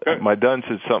something. My son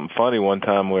said something funny one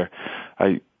time where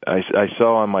I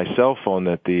saw on my cell phone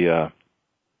that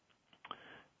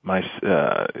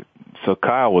so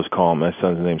Kyle was calling. My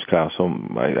son's name's Kyle. So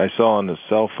I saw on the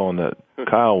cell phone that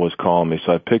Kyle was calling me.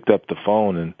 So I picked up the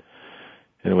phone, and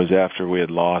it was after we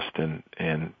had lost, and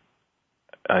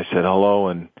I said hello,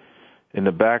 and in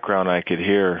the background I could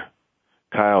hear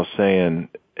Kyle saying,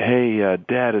 "Hey,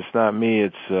 Dad, it's not me.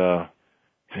 It's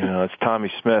it's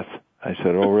Tommy Smith." I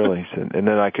said, "Oh, really?" He said, and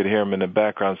then I could hear him in the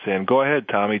background saying, "Go ahead,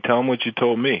 Tommy. Tell him what you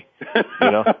told me."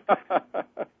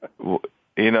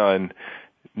 And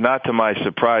not to my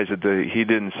surprise that he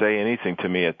didn't say anything to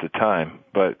me at the time,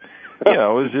 but it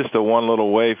was just a one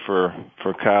little way for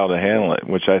Kyle to handle it,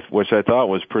 which I thought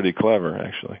was pretty clever,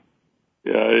 actually.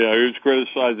 Yeah, he was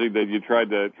criticizing that you tried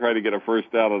to get a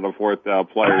first down on a fourth down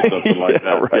play or something like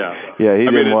that. Right. Yeah, he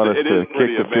didn't want us to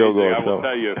kick the field goal. I will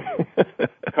tell you,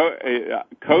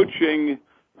 coaching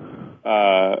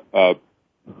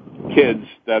kids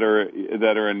that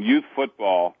are in youth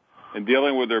football and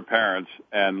dealing with their parents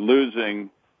and losing,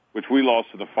 which we lost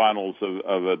in the finals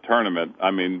of a tournament. I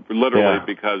mean, literally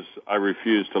because I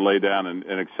refused to lay down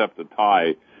and accept a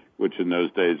tie, which in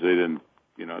those days they didn't,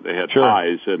 they had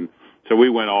ties. And so we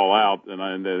went all out,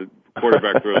 and the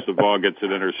quarterback throws the ball, gets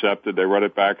it intercepted. They run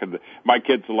it back, and my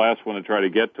kid's the last one to try to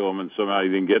get to him, and somehow he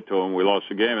didn't get to him. We lost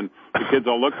the game, and the kids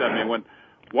all looked at me and went,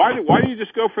 Why do you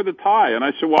just go for the tie? And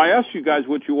I said, well, I asked you guys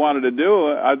what you wanted to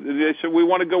do. They said,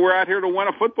 we're out here to win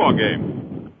a football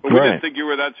game. But we didn't think you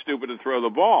were that stupid to throw the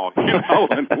ball, And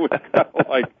it was kind of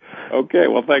like, okay,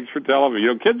 well, thanks for telling me.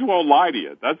 Kids won't lie to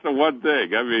you. That's the one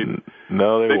thing. I mean,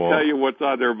 no, they won't. Tell you what's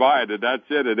on their mind, and that's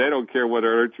it. And they don't care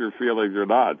whether it hurts your feelings or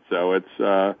not. So it's,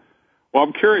 well,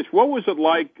 I'm curious, what was it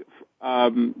like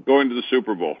going to the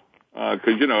Super Bowl?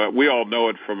 Because, we all know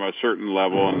it from a certain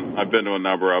level, and I've been to a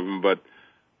number of them, but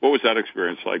what was that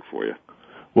experience like for you?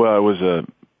 Well, it was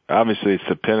obviously it's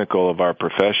the pinnacle of our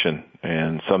profession,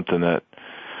 and something that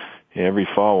every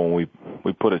fall when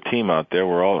we put a team out there,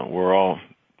 we're all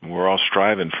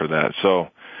striving for that. So,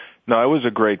 no, it was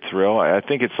a great thrill. I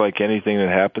think it's like anything that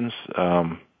happens.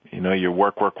 You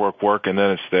work, and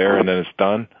then it's there, and then it's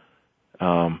done.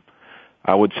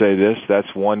 I would say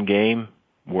that's one game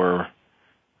where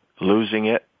losing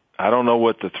it, I don't know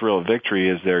what the thrill of victory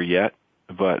is there yet.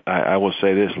 But I will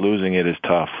say this, losing it is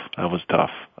tough. That was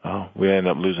tough. We ended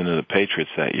up losing to the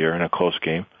Patriots that year in a close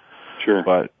game. Sure.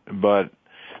 But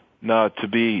No, to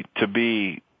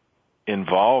be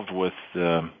involved with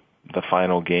the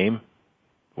final game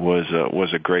was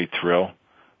a great thrill.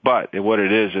 But what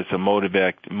it is, it's a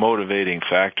motivating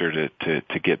factor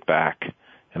to get back,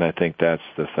 and I think that's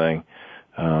the thing.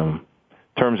 In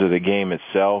terms of the game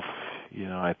itself,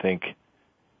 I think,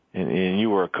 and you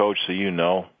were a coach, so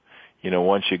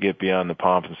once you get beyond the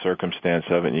pomp and circumstance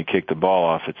of it and you kick the ball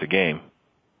off, it's a game.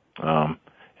 And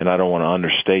I don't want to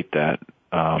understate that.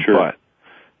 Sure. But,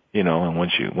 and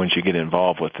once you get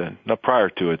involved with it. Now, prior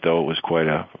to it, though, it was quite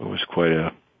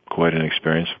an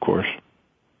experience, of course.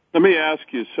 Let me ask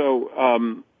you,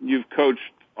 so you've coached,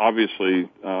 obviously,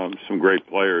 some great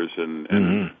players, and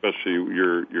especially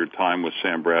your time with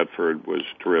Sam Bradford was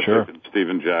terrific, Sure. and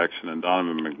Steven Jackson and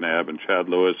Donovan McNabb and Chad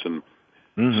Lewis and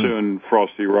soon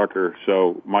Frosty Rucker.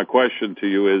 So my question to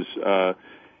you is,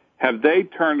 have they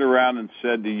turned around and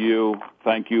said to you,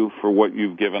 thank you for what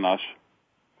you've given us?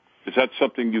 Is that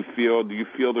something you feel? Do you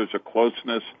feel there's a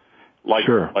closeness like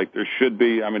there should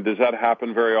be? I mean, does that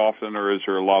happen very often, or is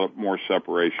there a lot more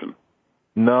separation?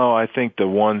 No, I think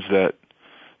the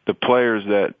players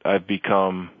that I've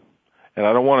become, and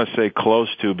I don't want to say close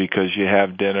to because you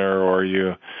have dinner or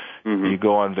you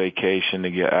go on vacation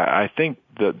together. I think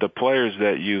the players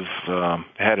that you've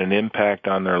had an impact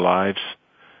on their lives,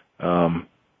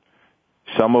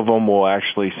 some of them will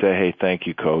actually say, hey, thank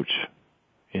you, coach.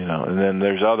 And then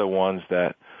there's other ones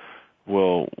that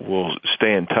will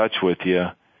stay in touch with you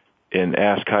and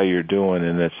ask how you're doing,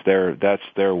 and that's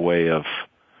their way of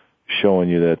showing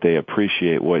you that they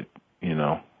appreciate what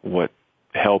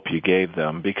help you gave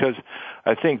them. Because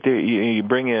I think you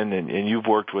bring in, and you've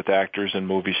worked with actors and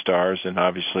movie stars, and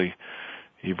obviously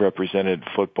you've represented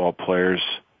football players.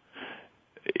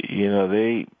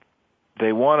 They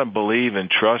want to believe and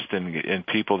trust in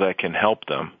people that can help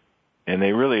them, and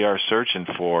they really are searching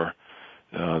for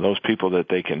those people that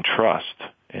they can trust.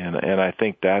 And I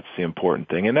think that's the important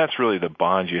thing, and that's really the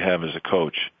bond you have as a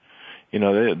coach.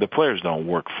 The players don't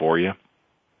work for you.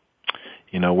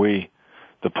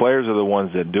 The players are the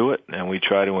ones that do it, and we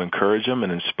try to encourage them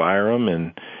and inspire them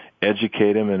and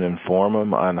educate them and inform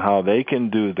them on how they can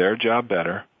do their job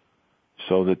better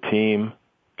so the team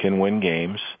can win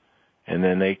games, and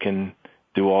then they can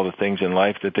do all the things in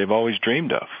life that they've always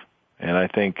dreamed of. And I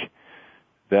think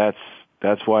that's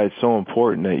why it's so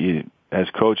important that you, as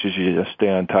coaches, you just stay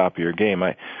on top of your game.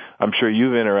 I'm sure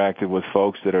you've interacted with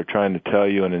folks that are trying to tell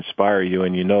you and inspire you,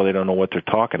 and they don't know what they're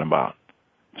talking about.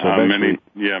 So many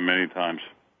times.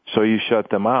 So you shut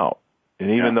them out,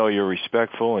 and even though you're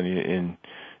respectful and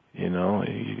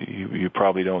you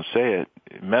probably don't say it,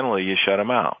 mentally you shut them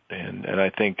out. And I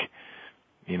think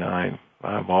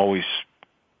I've always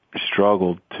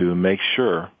struggled to make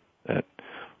sure that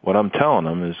what I'm telling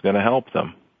them is going to help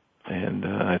them, and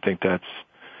I think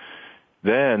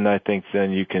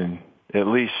then you can at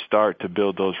least start to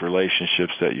build those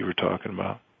relationships that you were talking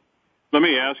about. Let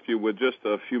me ask you, with just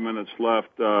a few minutes left,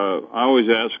 I always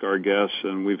ask our guests,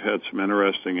 and we've had some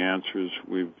interesting answers.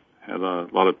 We've had a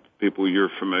lot of people you're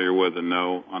familiar with and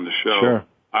know on the show. Sure.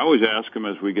 I always ask them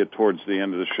as we get towards the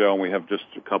end of the show, and we have just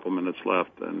a couple minutes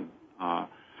left. And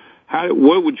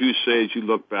what would you say as you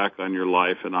look back on your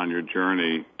life and on your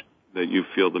journey that you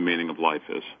feel the meaning of life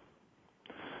is?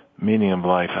 Meaning of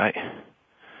life,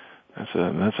 that's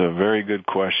a very good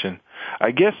question.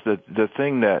 I guess the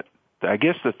thing that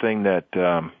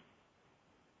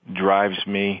drives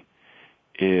me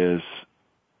is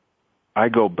I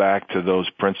go back to those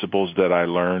principles that I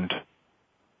learned,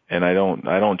 and I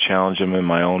don't challenge them in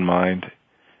my own mind.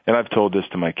 And I've told this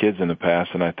to my kids in the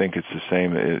past, and I think it's the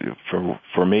same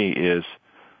for me is,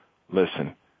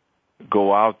 listen,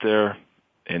 go out there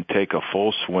and take a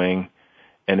full swing,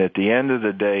 and at the end of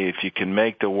the day, if you can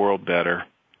make the world better,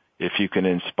 if you can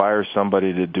inspire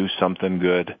somebody to do something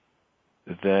good,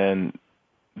 then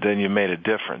you made a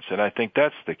difference. And I think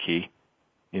that's the key.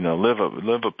 Live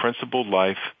a principled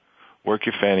life, work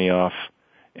your fanny off,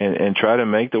 and try to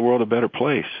make the world a better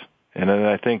place. And then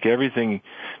I think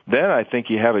I think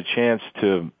you have a chance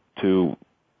to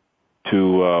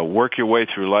work your way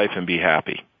through life and be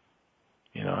happy.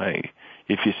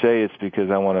 If you say it's because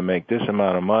I want to make this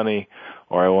amount of money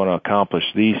or I want to accomplish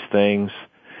these things,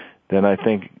 then I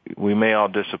think we may all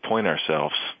disappoint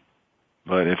ourselves.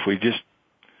 But if we just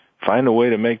find a way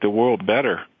to make the world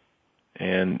better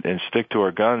and stick to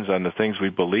our guns on the things we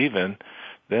believe in,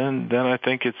 then I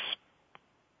think it's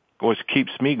what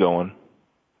keeps me going.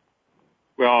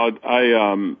 Well,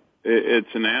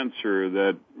 it's an answer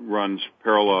that runs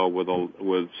parallel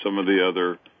with some of the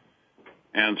other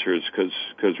answers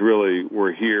because really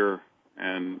we're here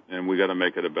and we got to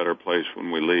make it a better place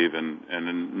when we leave.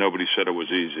 And nobody said it was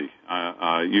easy.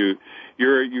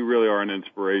 You really are an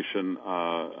inspiration.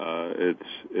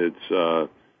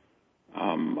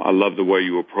 I love the way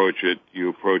you approach it. You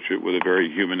approach it with a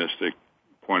very humanistic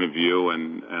point of view,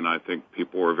 and I think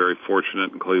people are very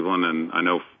fortunate in Cleveland. And I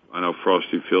know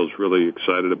Frosty feels really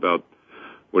excited about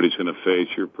what he's going to face.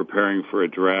 You're preparing for a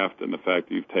draft, and the fact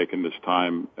that you've taken this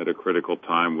time at a critical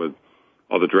time with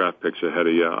all the draft picks ahead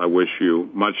of you, I wish you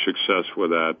much success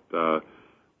with that.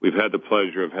 We've had the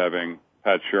pleasure of having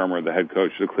Pat Shurmur, the head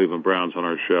coach of the Cleveland Browns, on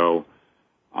our show.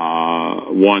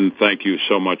 One, thank you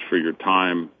so much for your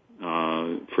time,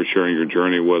 for sharing your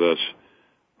journey with us.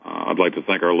 I'd like to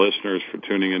thank our listeners for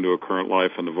tuning into A Current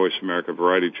Life on the Voice America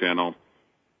Variety Channel.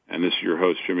 And this is your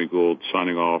host, Jimmy Gould,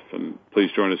 signing off. And please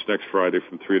join us next Friday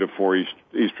from 3 to 4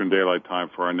 Eastern Daylight Time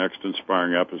for our next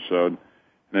inspiring episode.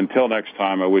 And until next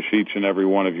time, I wish each and every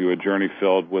one of you a journey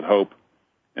filled with hope,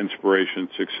 inspiration,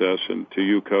 success. And to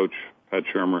you, Coach Pat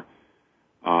Shurmur,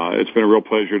 it's been a real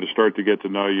pleasure to start to get to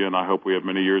know you, and I hope we have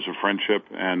many years of friendship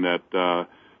and that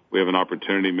we have an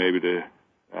opportunity maybe to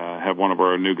have one of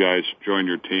our new guys join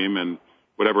your team. And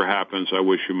whatever happens, I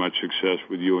wish you much success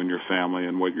with you and your family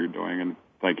and what you're doing. And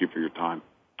thank you for your time.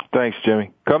 Thanks,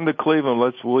 Jimmy. Come to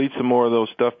Cleveland. We'll eat some more of those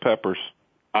stuffed peppers.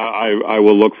 I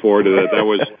will look forward to that. That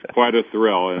was quite a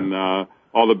thrill, and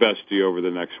all the best to you over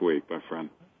the next week, my friend.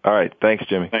 All right. Thanks,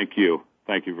 Jimmy. Thank you.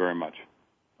 Thank you very much.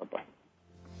 Bye-bye.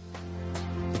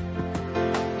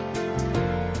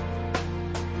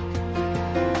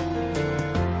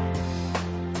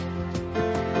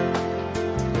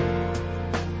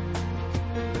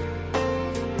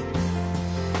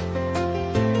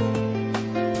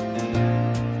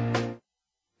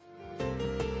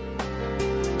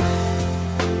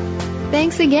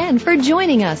 Thanks again for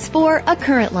joining us for A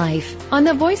Current Life on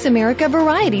the Voice America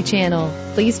Variety Channel.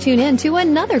 Please tune in to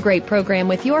another great program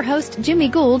with your host, Jimmy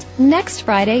Gould, next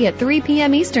Friday at 3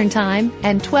 p.m. Eastern Time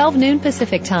and 12 noon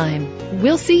Pacific Time.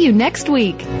 We'll see you next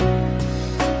week.